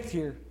Jewish faith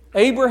here,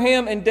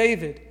 Abraham and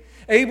David.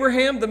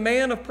 Abraham, the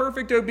man of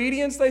perfect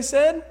obedience, they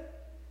said,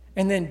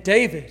 and then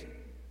David,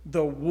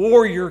 the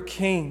warrior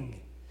king,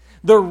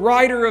 the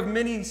writer of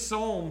many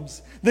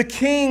psalms, the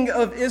king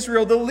of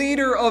Israel, the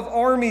leader of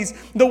armies,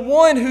 the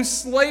one who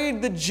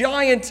slayed the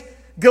giant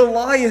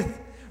Goliath,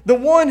 the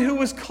one who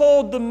was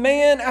called the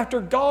man after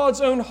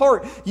God's own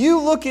heart. You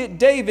look at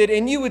David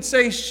and you would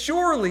say,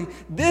 surely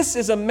this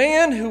is a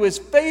man who is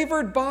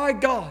favored by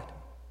God.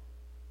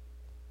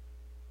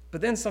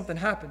 But then something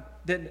happened,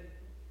 didn't it?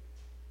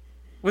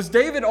 Was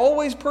David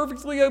always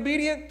perfectly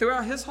obedient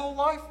throughout his whole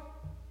life?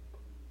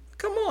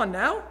 Come on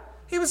now.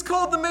 He was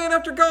called the man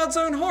after God's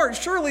own heart.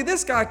 Surely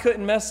this guy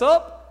couldn't mess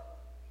up.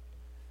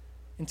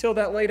 Until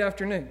that late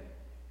afternoon.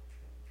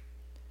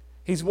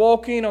 He's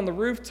walking on the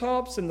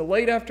rooftops in the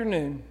late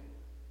afternoon,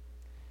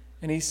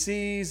 and he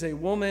sees a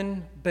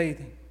woman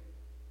bathing,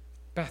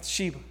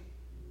 Bathsheba.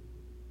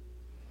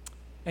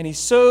 And he's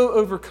so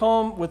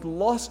overcome with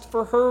lust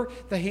for her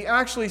that he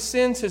actually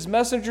sends his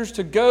messengers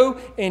to go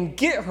and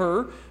get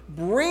her,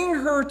 bring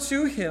her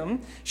to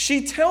him.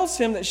 She tells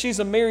him that she's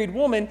a married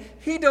woman.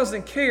 He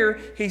doesn't care.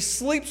 He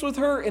sleeps with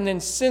her and then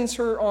sends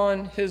her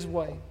on his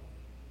way.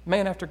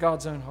 Man after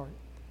God's own heart.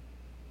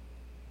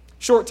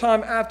 Short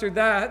time after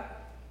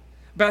that,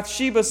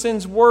 Bathsheba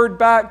sends word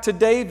back to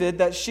David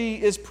that she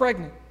is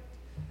pregnant.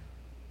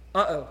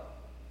 Uh-oh.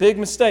 Big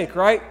mistake,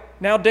 right?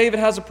 Now David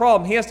has a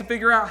problem. He has to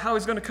figure out how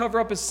he's going to cover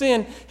up his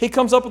sin. He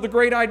comes up with a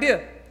great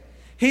idea.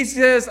 He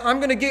says, I'm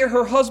going to get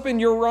her husband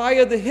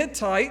Uriah the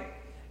Hittite,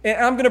 and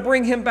I'm going to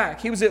bring him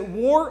back. He was at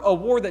war, a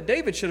war that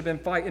David should have been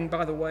fighting,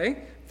 by the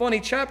way.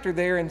 Funny chapter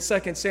there in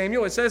 2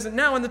 Samuel. It says,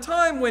 now in the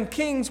time when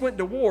kings went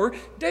to war,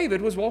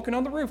 David was walking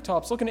on the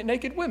rooftops looking at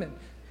naked women.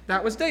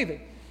 That was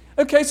David.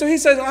 Okay, so he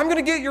says, I'm going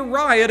to get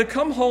Uriah to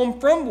come home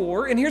from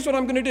war, and here's what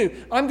I'm going to do.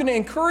 I'm going to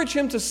encourage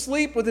him to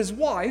sleep with his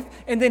wife,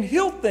 and then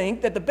he'll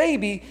think that the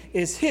baby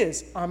is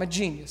his. I'm a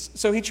genius.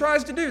 So he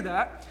tries to do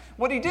that.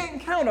 What he didn't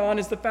count on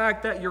is the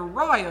fact that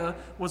Uriah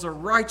was a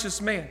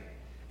righteous man.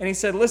 And he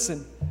said,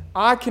 listen,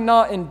 I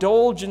cannot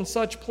indulge in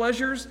such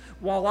pleasures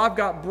while I've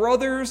got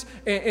brothers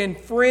and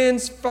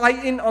friends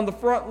fighting on the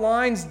front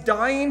lines,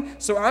 dying.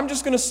 So I'm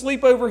just going to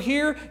sleep over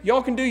here.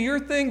 Y'all can do your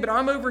thing, but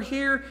I'm over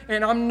here,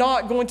 and I'm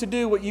not going to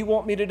do what you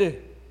want me to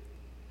do.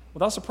 Well,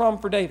 that's a problem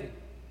for David.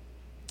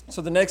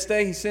 So the next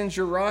day he sends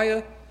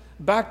Uriah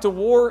back to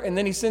war, and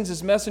then he sends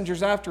his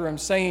messengers after him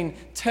saying,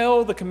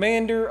 tell the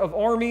commander of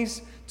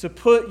armies to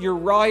put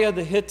Uriah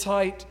the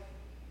Hittite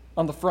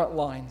on the front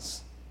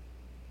lines.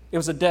 It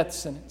was a death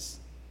sentence.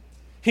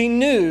 He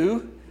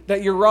knew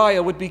that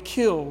Uriah would be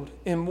killed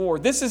in war.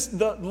 This is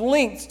the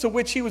lengths to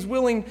which he was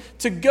willing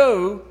to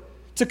go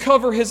to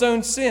cover his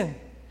own sin,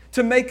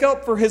 to make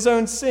up for his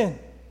own sin.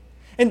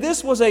 And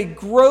this was a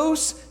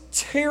gross,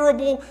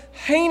 terrible,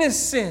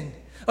 heinous sin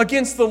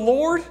against the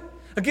Lord,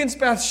 against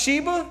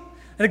Bathsheba,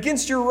 and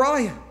against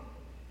Uriah.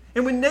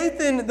 And when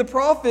Nathan the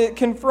prophet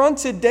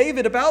confronted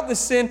David about this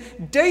sin,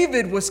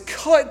 David was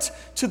cut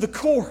to the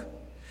core.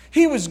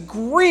 He was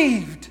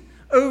grieved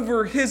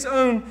over his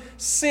own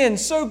sin,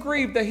 so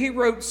grieved that he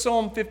wrote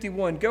Psalm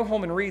 51. Go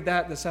home and read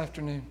that this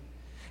afternoon.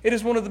 It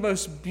is one of the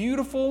most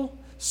beautiful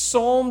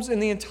psalms in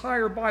the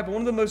entire Bible,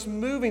 one of the most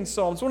moving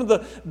psalms, one of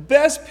the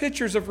best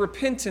pictures of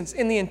repentance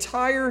in the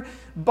entire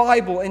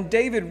Bible. And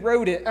David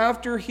wrote it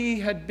after he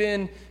had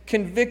been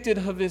convicted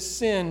of his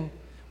sin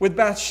with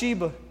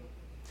Bathsheba.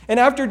 And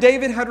after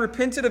David had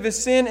repented of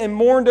his sin and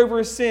mourned over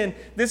his sin,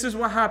 this is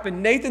what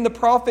happened. Nathan the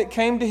prophet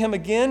came to him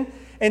again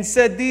and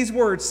said these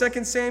words,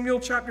 2 Samuel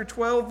chapter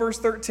 12, verse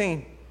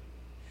 13.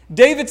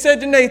 David said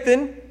to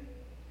Nathan,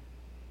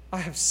 I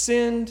have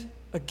sinned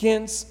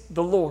against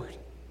the Lord.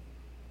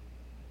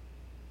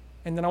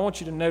 And then I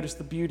want you to notice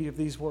the beauty of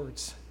these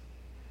words.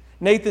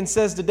 Nathan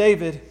says to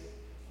David,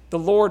 the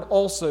Lord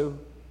also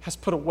has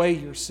put away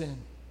your sin.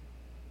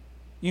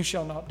 You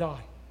shall not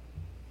die.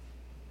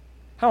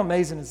 How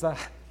amazing is that?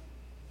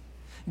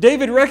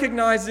 David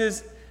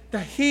recognizes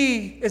that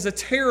he is a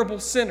terrible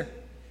sinner.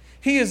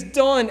 He has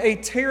done a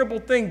terrible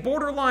thing,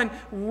 borderline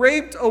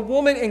raped a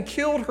woman and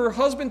killed her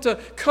husband to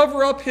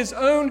cover up his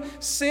own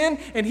sin,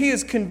 and he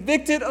is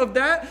convicted of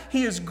that.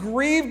 He is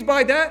grieved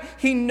by that.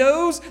 He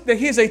knows that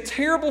he is a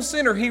terrible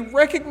sinner. He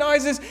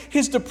recognizes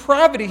his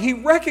depravity. He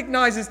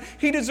recognizes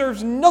he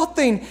deserves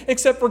nothing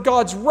except for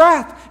God's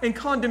wrath and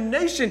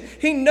condemnation.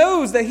 He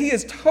knows that he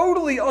is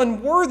totally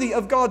unworthy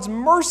of God's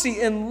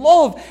mercy and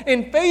love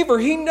and favor.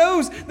 He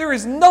knows there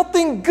is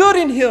nothing good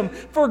in him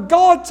for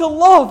God to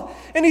love.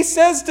 And he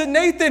says to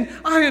Nathan,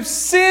 I have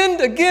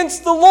sinned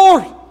against the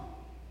Lord.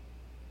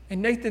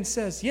 And Nathan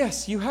says,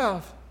 yes, you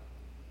have.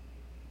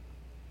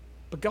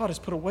 But God has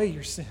put away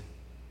your sin.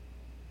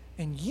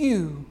 And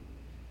you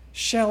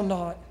shall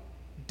not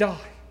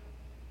die.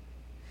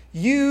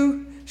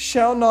 You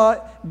shall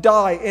not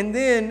die. And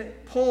then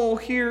Paul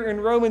here in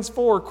Romans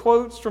 4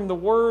 quotes from the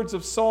words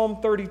of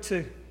Psalm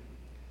 32.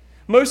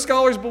 Most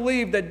scholars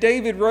believe that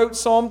David wrote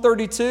Psalm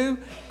 32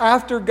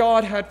 after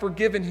God had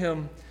forgiven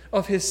him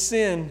of his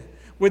sin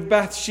with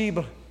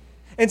Bathsheba.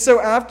 And so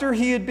after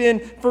he had been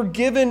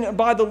forgiven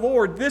by the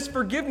Lord, this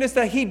forgiveness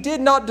that he did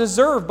not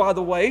deserve, by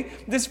the way,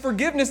 this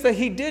forgiveness that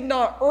he did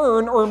not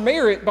earn or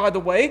merit, by the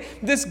way,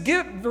 this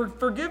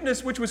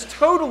forgiveness which was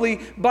totally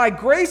by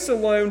grace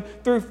alone,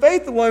 through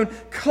faith alone,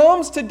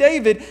 comes to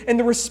David, and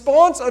the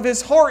response of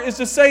his heart is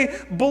to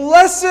say,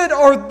 blessed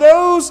are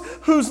those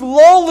whose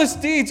lawless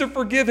deeds are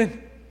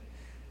forgiven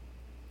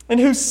and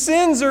whose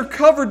sins are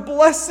covered.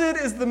 Blessed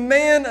is the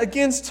man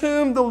against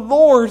whom the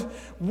Lord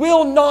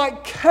will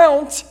not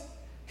count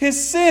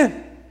his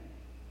sin.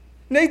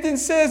 Nathan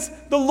says,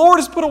 the Lord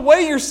has put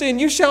away your sin.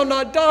 You shall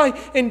not die.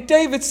 And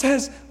David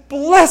says,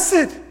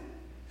 blessed.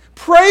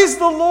 Praise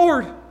the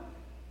Lord.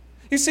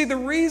 You see, the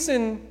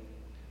reason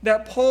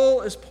that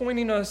Paul is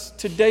pointing us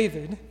to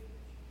David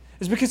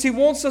is because he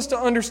wants us to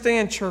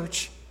understand,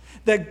 church,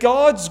 that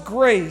God's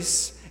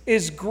grace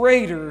is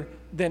greater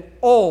than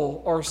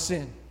all our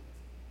sin.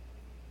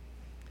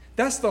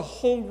 That's the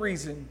whole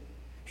reason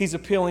he's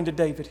appealing to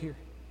David here.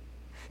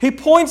 He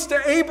points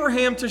to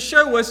Abraham to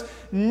show us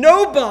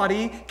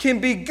nobody can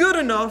be good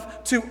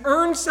enough to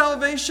earn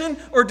salvation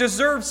or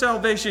deserve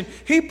salvation.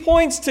 He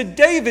points to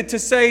David to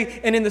say,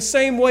 and in the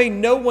same way,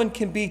 no one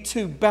can be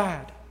too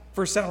bad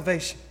for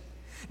salvation.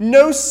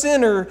 No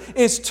sinner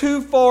is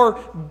too far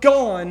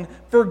gone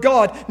for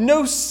God.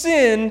 No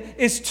sin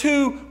is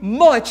too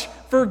much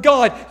for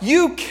God.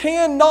 You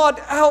cannot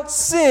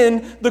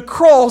out-sin the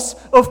cross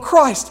of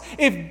Christ.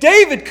 If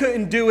David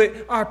couldn't do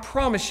it, I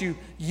promise you,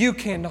 you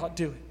cannot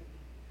do it.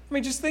 I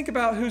mean, just think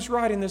about who's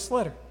writing this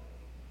letter.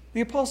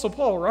 The Apostle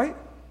Paul, right?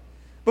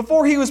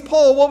 Before he was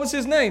Paul, what was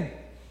his name?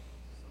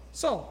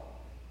 Saul.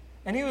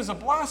 And he was a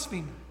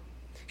blasphemer.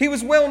 He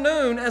was well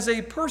known as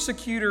a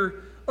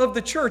persecutor of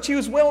the church. He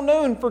was well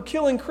known for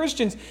killing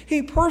Christians.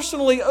 He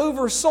personally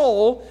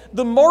oversaw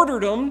the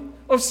martyrdom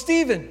of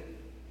Stephen.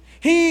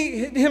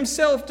 He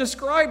himself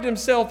described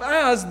himself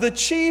as the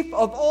chief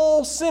of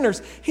all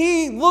sinners.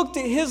 He looked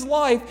at his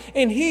life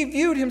and he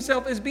viewed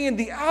himself as being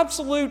the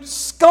absolute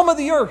scum of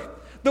the earth,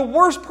 the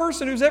worst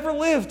person who's ever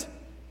lived.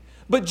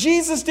 But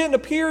Jesus didn't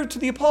appear to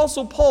the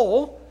Apostle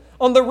Paul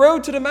on the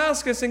road to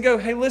Damascus and go,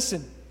 hey,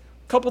 listen,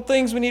 couple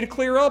things we need to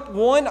clear up.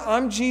 One,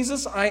 I'm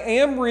Jesus. I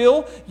am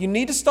real. You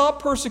need to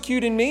stop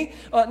persecuting me.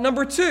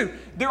 Number two,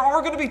 there are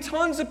going to be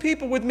tons of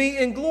people with me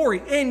in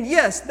glory. And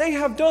yes, they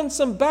have done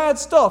some bad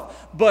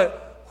stuff,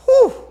 but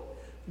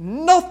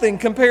nothing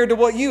compared to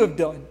what you have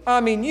done. I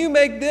mean, you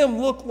make them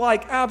look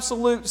like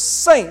absolute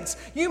saints.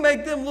 You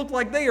make them look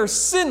like they are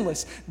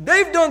sinless.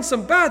 They've done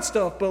some bad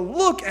stuff, but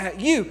look at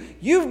you.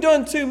 You've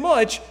done too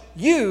much.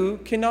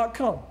 You cannot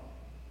come.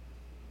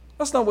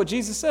 That's not what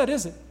Jesus said,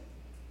 is it?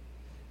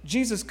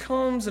 Jesus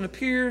comes and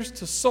appears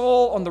to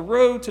Saul on the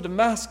road to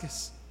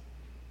Damascus.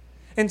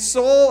 And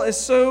Saul is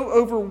so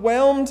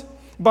overwhelmed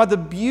by the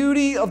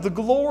beauty of the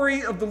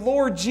glory of the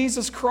Lord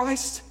Jesus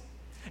Christ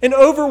and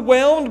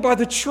overwhelmed by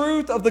the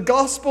truth of the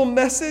gospel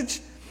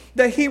message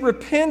that he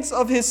repents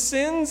of his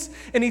sins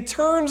and he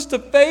turns to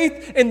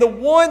faith in the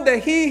one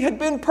that he had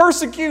been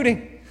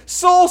persecuting.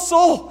 Saul,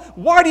 Saul,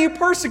 why do you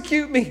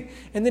persecute me?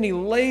 And then he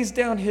lays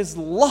down his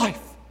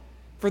life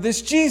for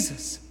this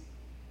Jesus.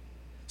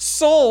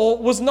 Saul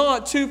was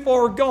not too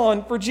far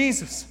gone for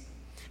Jesus.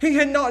 He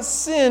had not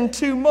sinned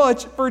too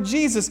much for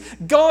Jesus.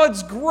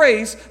 God's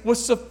grace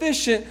was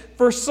sufficient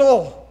for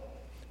Saul.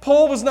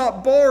 Paul was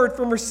not barred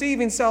from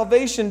receiving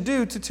salvation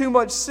due to too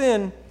much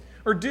sin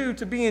or due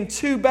to being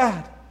too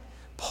bad.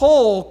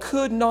 Paul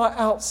could not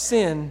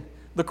out-sin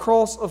the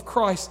cross of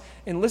Christ.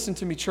 And listen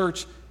to me,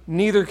 church,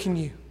 neither can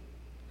you.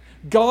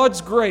 God's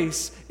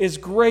grace is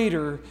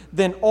greater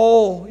than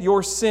all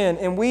your sin.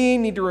 And we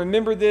need to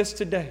remember this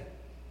today.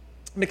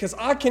 Because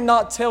I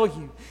cannot tell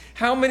you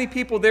how many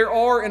people there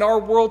are in our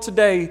world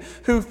today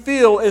who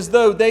feel as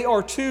though they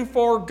are too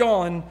far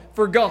gone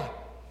for God.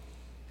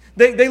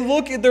 They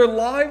look at their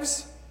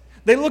lives.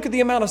 They look at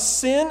the amount of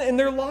sin in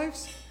their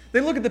lives.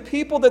 They look at the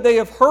people that they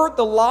have hurt,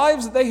 the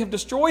lives that they have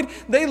destroyed.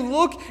 They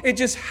look at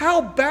just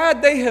how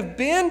bad they have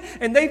been,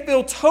 and they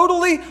feel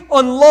totally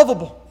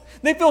unlovable.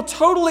 They feel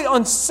totally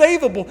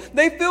unsavable.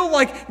 They feel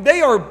like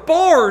they are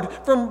barred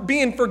from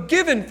being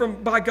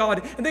forgiven by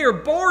God. And they are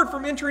barred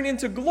from entering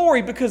into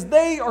glory because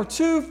they are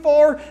too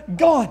far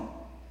gone.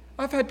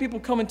 I've had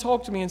people come and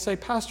talk to me and say,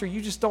 Pastor, you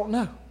just don't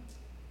know.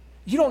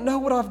 You don't know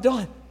what I've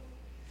done.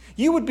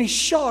 You would be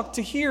shocked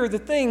to hear the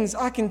things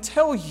I can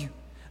tell you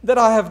that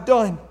I have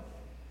done.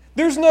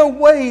 There's no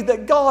way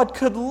that God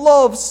could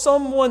love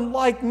someone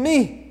like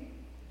me.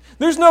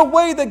 There's no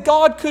way that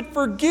God could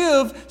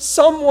forgive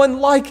someone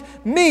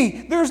like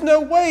me. There's no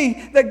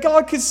way that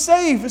God could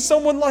save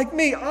someone like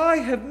me. I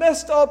have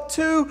messed up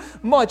too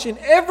much. And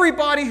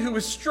everybody who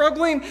is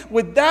struggling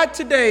with that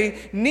today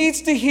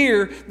needs to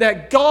hear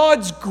that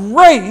God's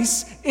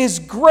grace is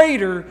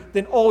greater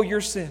than all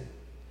your sin.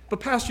 But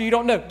Pastor, you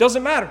don't know.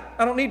 Doesn't matter.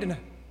 I don't need to know.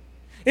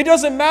 It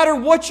doesn't matter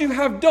what you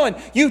have done.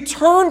 You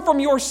turn from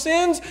your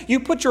sins. You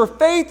put your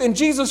faith in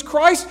Jesus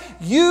Christ.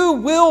 You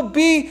will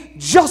be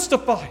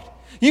justified.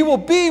 You will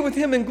be with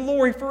Him in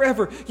glory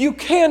forever. You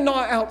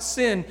cannot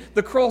out-sin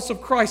the cross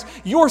of Christ.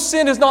 Your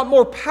sin is not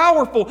more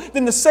powerful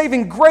than the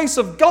saving grace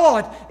of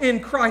God in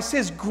Christ.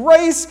 His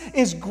grace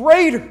is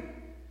greater.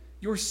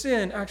 Your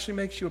sin actually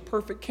makes you a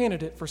perfect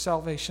candidate for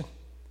salvation.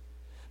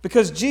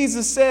 Because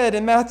Jesus said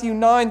in Matthew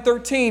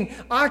 9:13,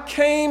 I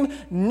came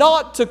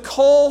not to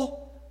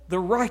call the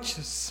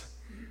righteous,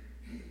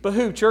 but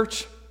who,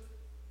 church?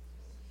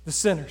 The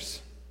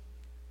sinners.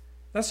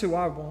 That's who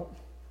I want.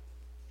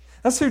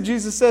 That's who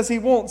Jesus says He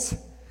wants.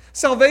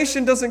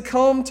 Salvation doesn't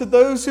come to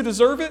those who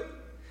deserve it.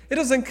 It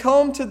doesn't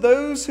come to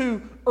those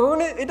who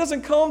earn it. It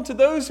doesn't come to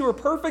those who are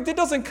perfect. It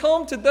doesn't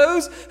come to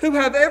those who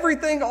have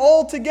everything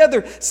all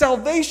together.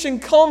 Salvation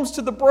comes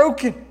to the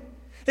broken.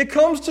 It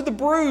comes to the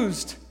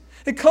bruised.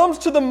 It comes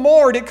to the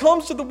marred. It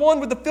comes to the one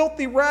with the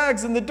filthy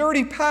rags and the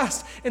dirty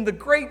past. And the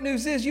great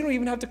news is you don't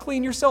even have to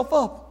clean yourself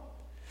up.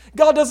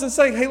 God doesn't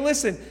say, hey,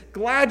 listen,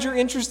 glad you're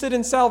interested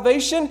in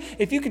salvation.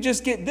 If you could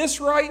just get this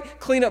right,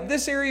 clean up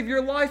this area of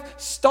your life,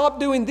 stop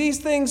doing these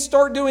things,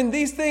 start doing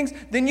these things,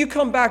 then you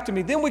come back to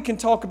me. Then we can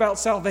talk about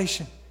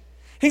salvation.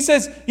 He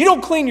says, you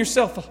don't clean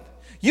yourself up.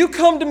 You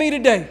come to me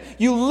today.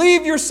 You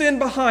leave your sin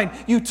behind.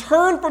 You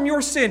turn from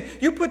your sin.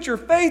 You put your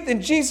faith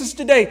in Jesus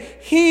today.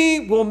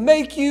 He will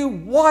make you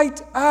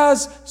white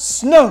as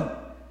snow.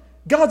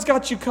 God's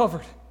got you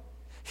covered.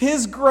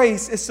 His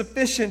grace is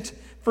sufficient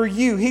for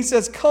you. He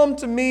says, come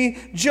to me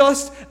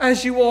just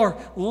as you are.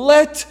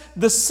 Let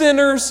the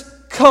sinners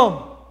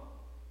come.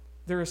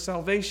 There is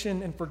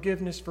salvation and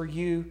forgiveness for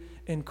you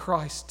in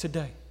Christ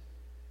today.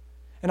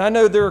 And I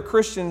know there are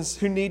Christians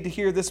who need to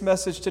hear this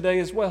message today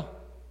as well.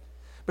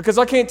 Because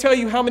I can't tell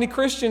you how many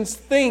Christians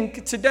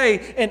think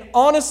today and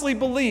honestly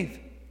believe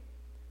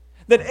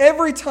that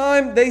every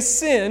time they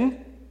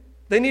sin,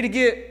 they need to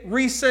get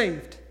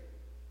resaved.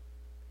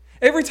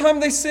 Every time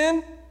they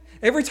sin,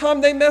 every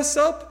time they mess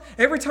up,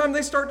 every time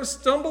they start to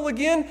stumble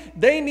again,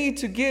 they need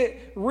to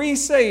get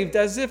resaved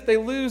as if they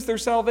lose their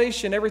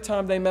salvation every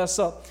time they mess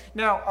up.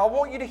 Now, I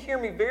want you to hear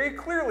me very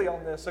clearly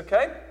on this,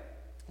 okay?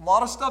 A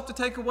lot of stuff to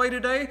take away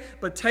today,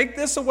 but take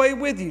this away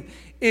with you.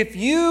 If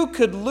you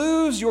could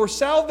lose your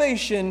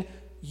salvation,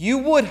 you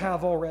would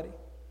have already.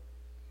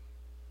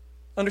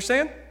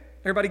 Understand?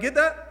 Everybody get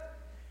that?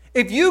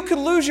 If you could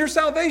lose your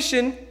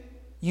salvation,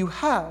 you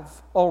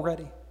have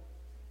already.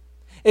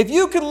 If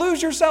you could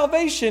lose your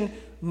salvation,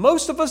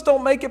 most of us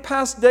don't make it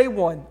past day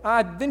one.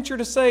 I'd venture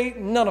to say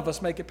none of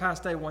us make it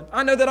past day one.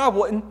 I know that I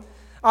wouldn't.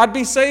 I'd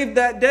be saved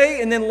that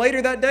day, and then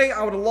later that day,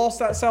 I would have lost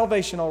that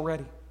salvation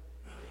already.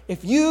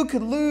 If you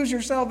could lose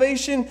your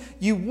salvation,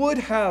 you would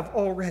have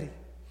already.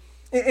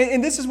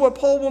 And this is what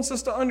Paul wants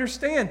us to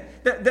understand,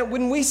 that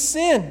when we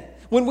sin,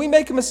 when we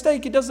make a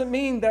mistake, it doesn't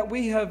mean that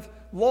we have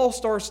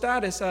lost our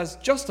status as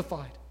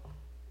justified.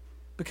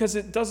 Because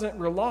it doesn't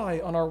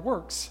rely on our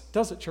works,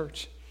 does it,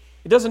 church?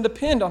 It doesn't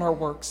depend on our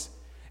works.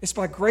 It's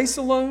by grace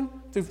alone,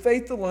 through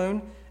faith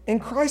alone, in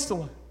Christ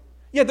alone.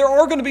 Yeah, there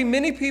are going to be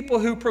many people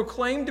who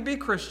proclaim to be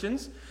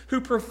Christians, who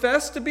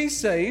profess to be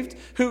saved,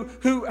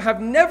 who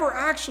have never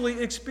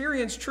actually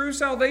experienced true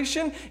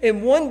salvation,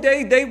 and one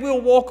day they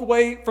will walk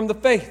away from the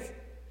faith.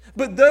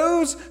 But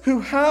those who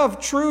have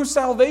true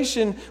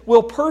salvation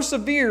will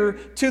persevere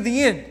to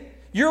the end.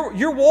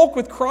 Your walk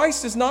with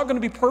Christ is not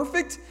going to be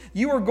perfect.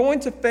 You are going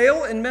to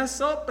fail and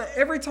mess up, but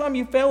every time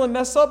you fail and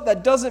mess up,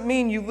 that doesn't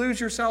mean you lose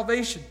your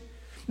salvation.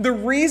 The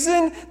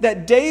reason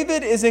that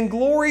David is in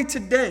glory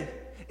today,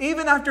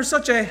 even after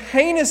such a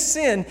heinous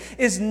sin,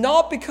 is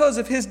not because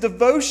of his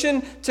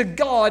devotion to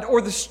God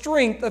or the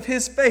strength of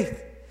his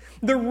faith.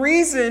 The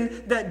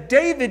reason that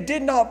David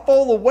did not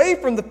fall away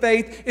from the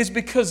faith is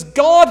because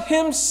God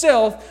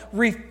himself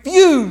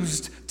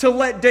refused to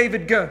let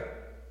David go.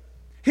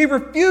 He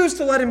refused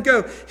to let him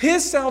go.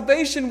 His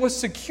salvation was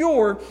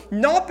secure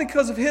not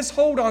because of his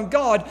hold on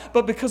God,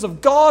 but because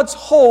of God's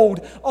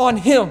hold on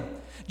him.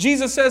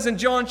 Jesus says in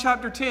John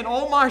chapter 10,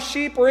 all my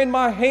sheep are in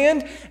my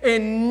hand,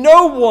 and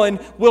no one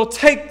will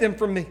take them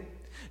from me.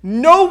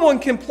 No one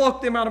can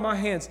pluck them out of my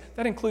hands.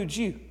 That includes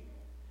you.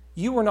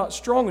 You are not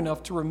strong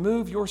enough to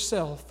remove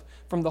yourself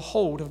from the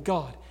hold of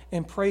God,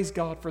 and praise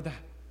God for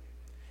that.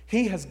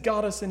 He has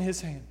got us in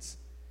his hands,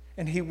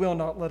 and he will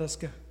not let us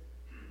go.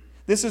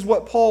 This is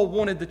what Paul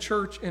wanted the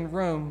church in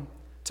Rome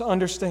to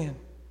understand.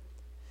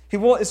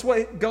 It's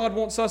what God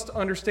wants us to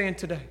understand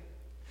today.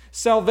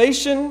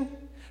 Salvation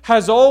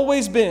has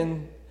always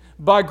been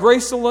by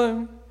grace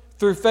alone,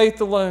 through faith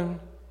alone,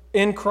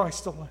 in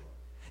Christ alone.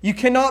 You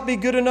cannot be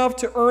good enough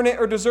to earn it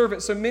or deserve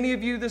it. So many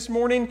of you this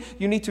morning,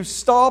 you need to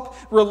stop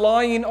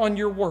relying on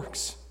your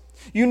works.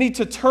 You need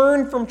to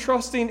turn from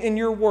trusting in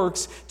your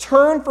works,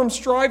 turn from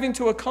striving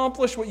to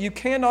accomplish what you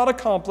cannot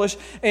accomplish,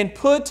 and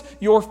put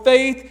your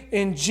faith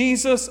in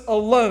Jesus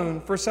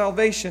alone for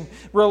salvation.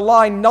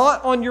 Rely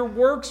not on your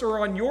works or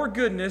on your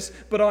goodness,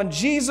 but on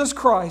Jesus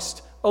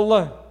Christ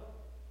alone.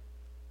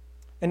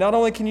 And not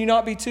only can you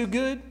not be too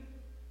good,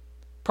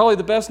 probably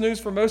the best news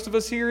for most of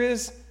us here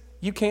is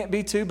you can't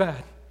be too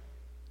bad.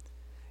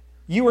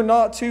 You are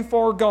not too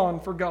far gone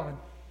for God.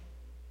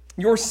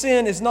 Your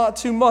sin is not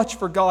too much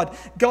for God.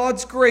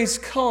 God's grace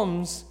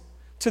comes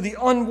to the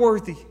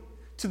unworthy,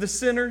 to the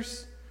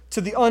sinners,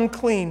 to the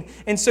unclean.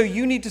 And so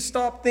you need to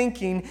stop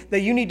thinking that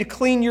you need to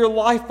clean your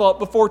life up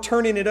before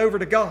turning it over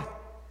to God.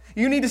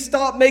 You need to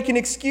stop making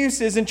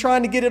excuses and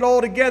trying to get it all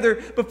together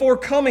before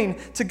coming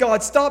to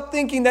God. Stop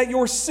thinking that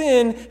your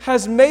sin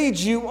has made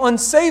you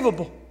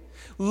unsavable.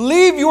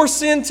 Leave your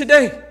sin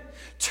today.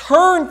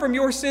 Turn from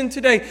your sin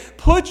today.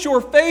 Put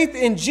your faith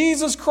in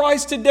Jesus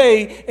Christ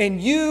today,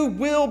 and you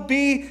will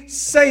be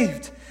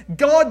saved.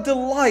 God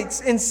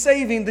delights in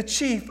saving the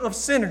chief of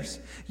sinners.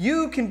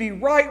 You can be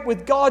right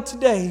with God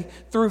today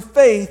through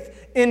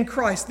faith in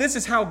Christ. This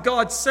is how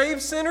God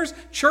saves sinners.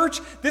 Church,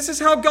 this is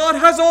how God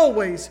has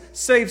always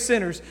saved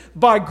sinners.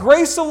 By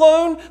grace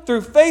alone,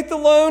 through faith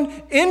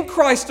alone, in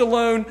Christ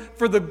alone,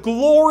 for the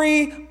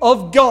glory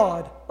of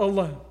God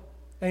alone.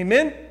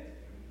 Amen?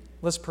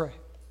 Let's pray.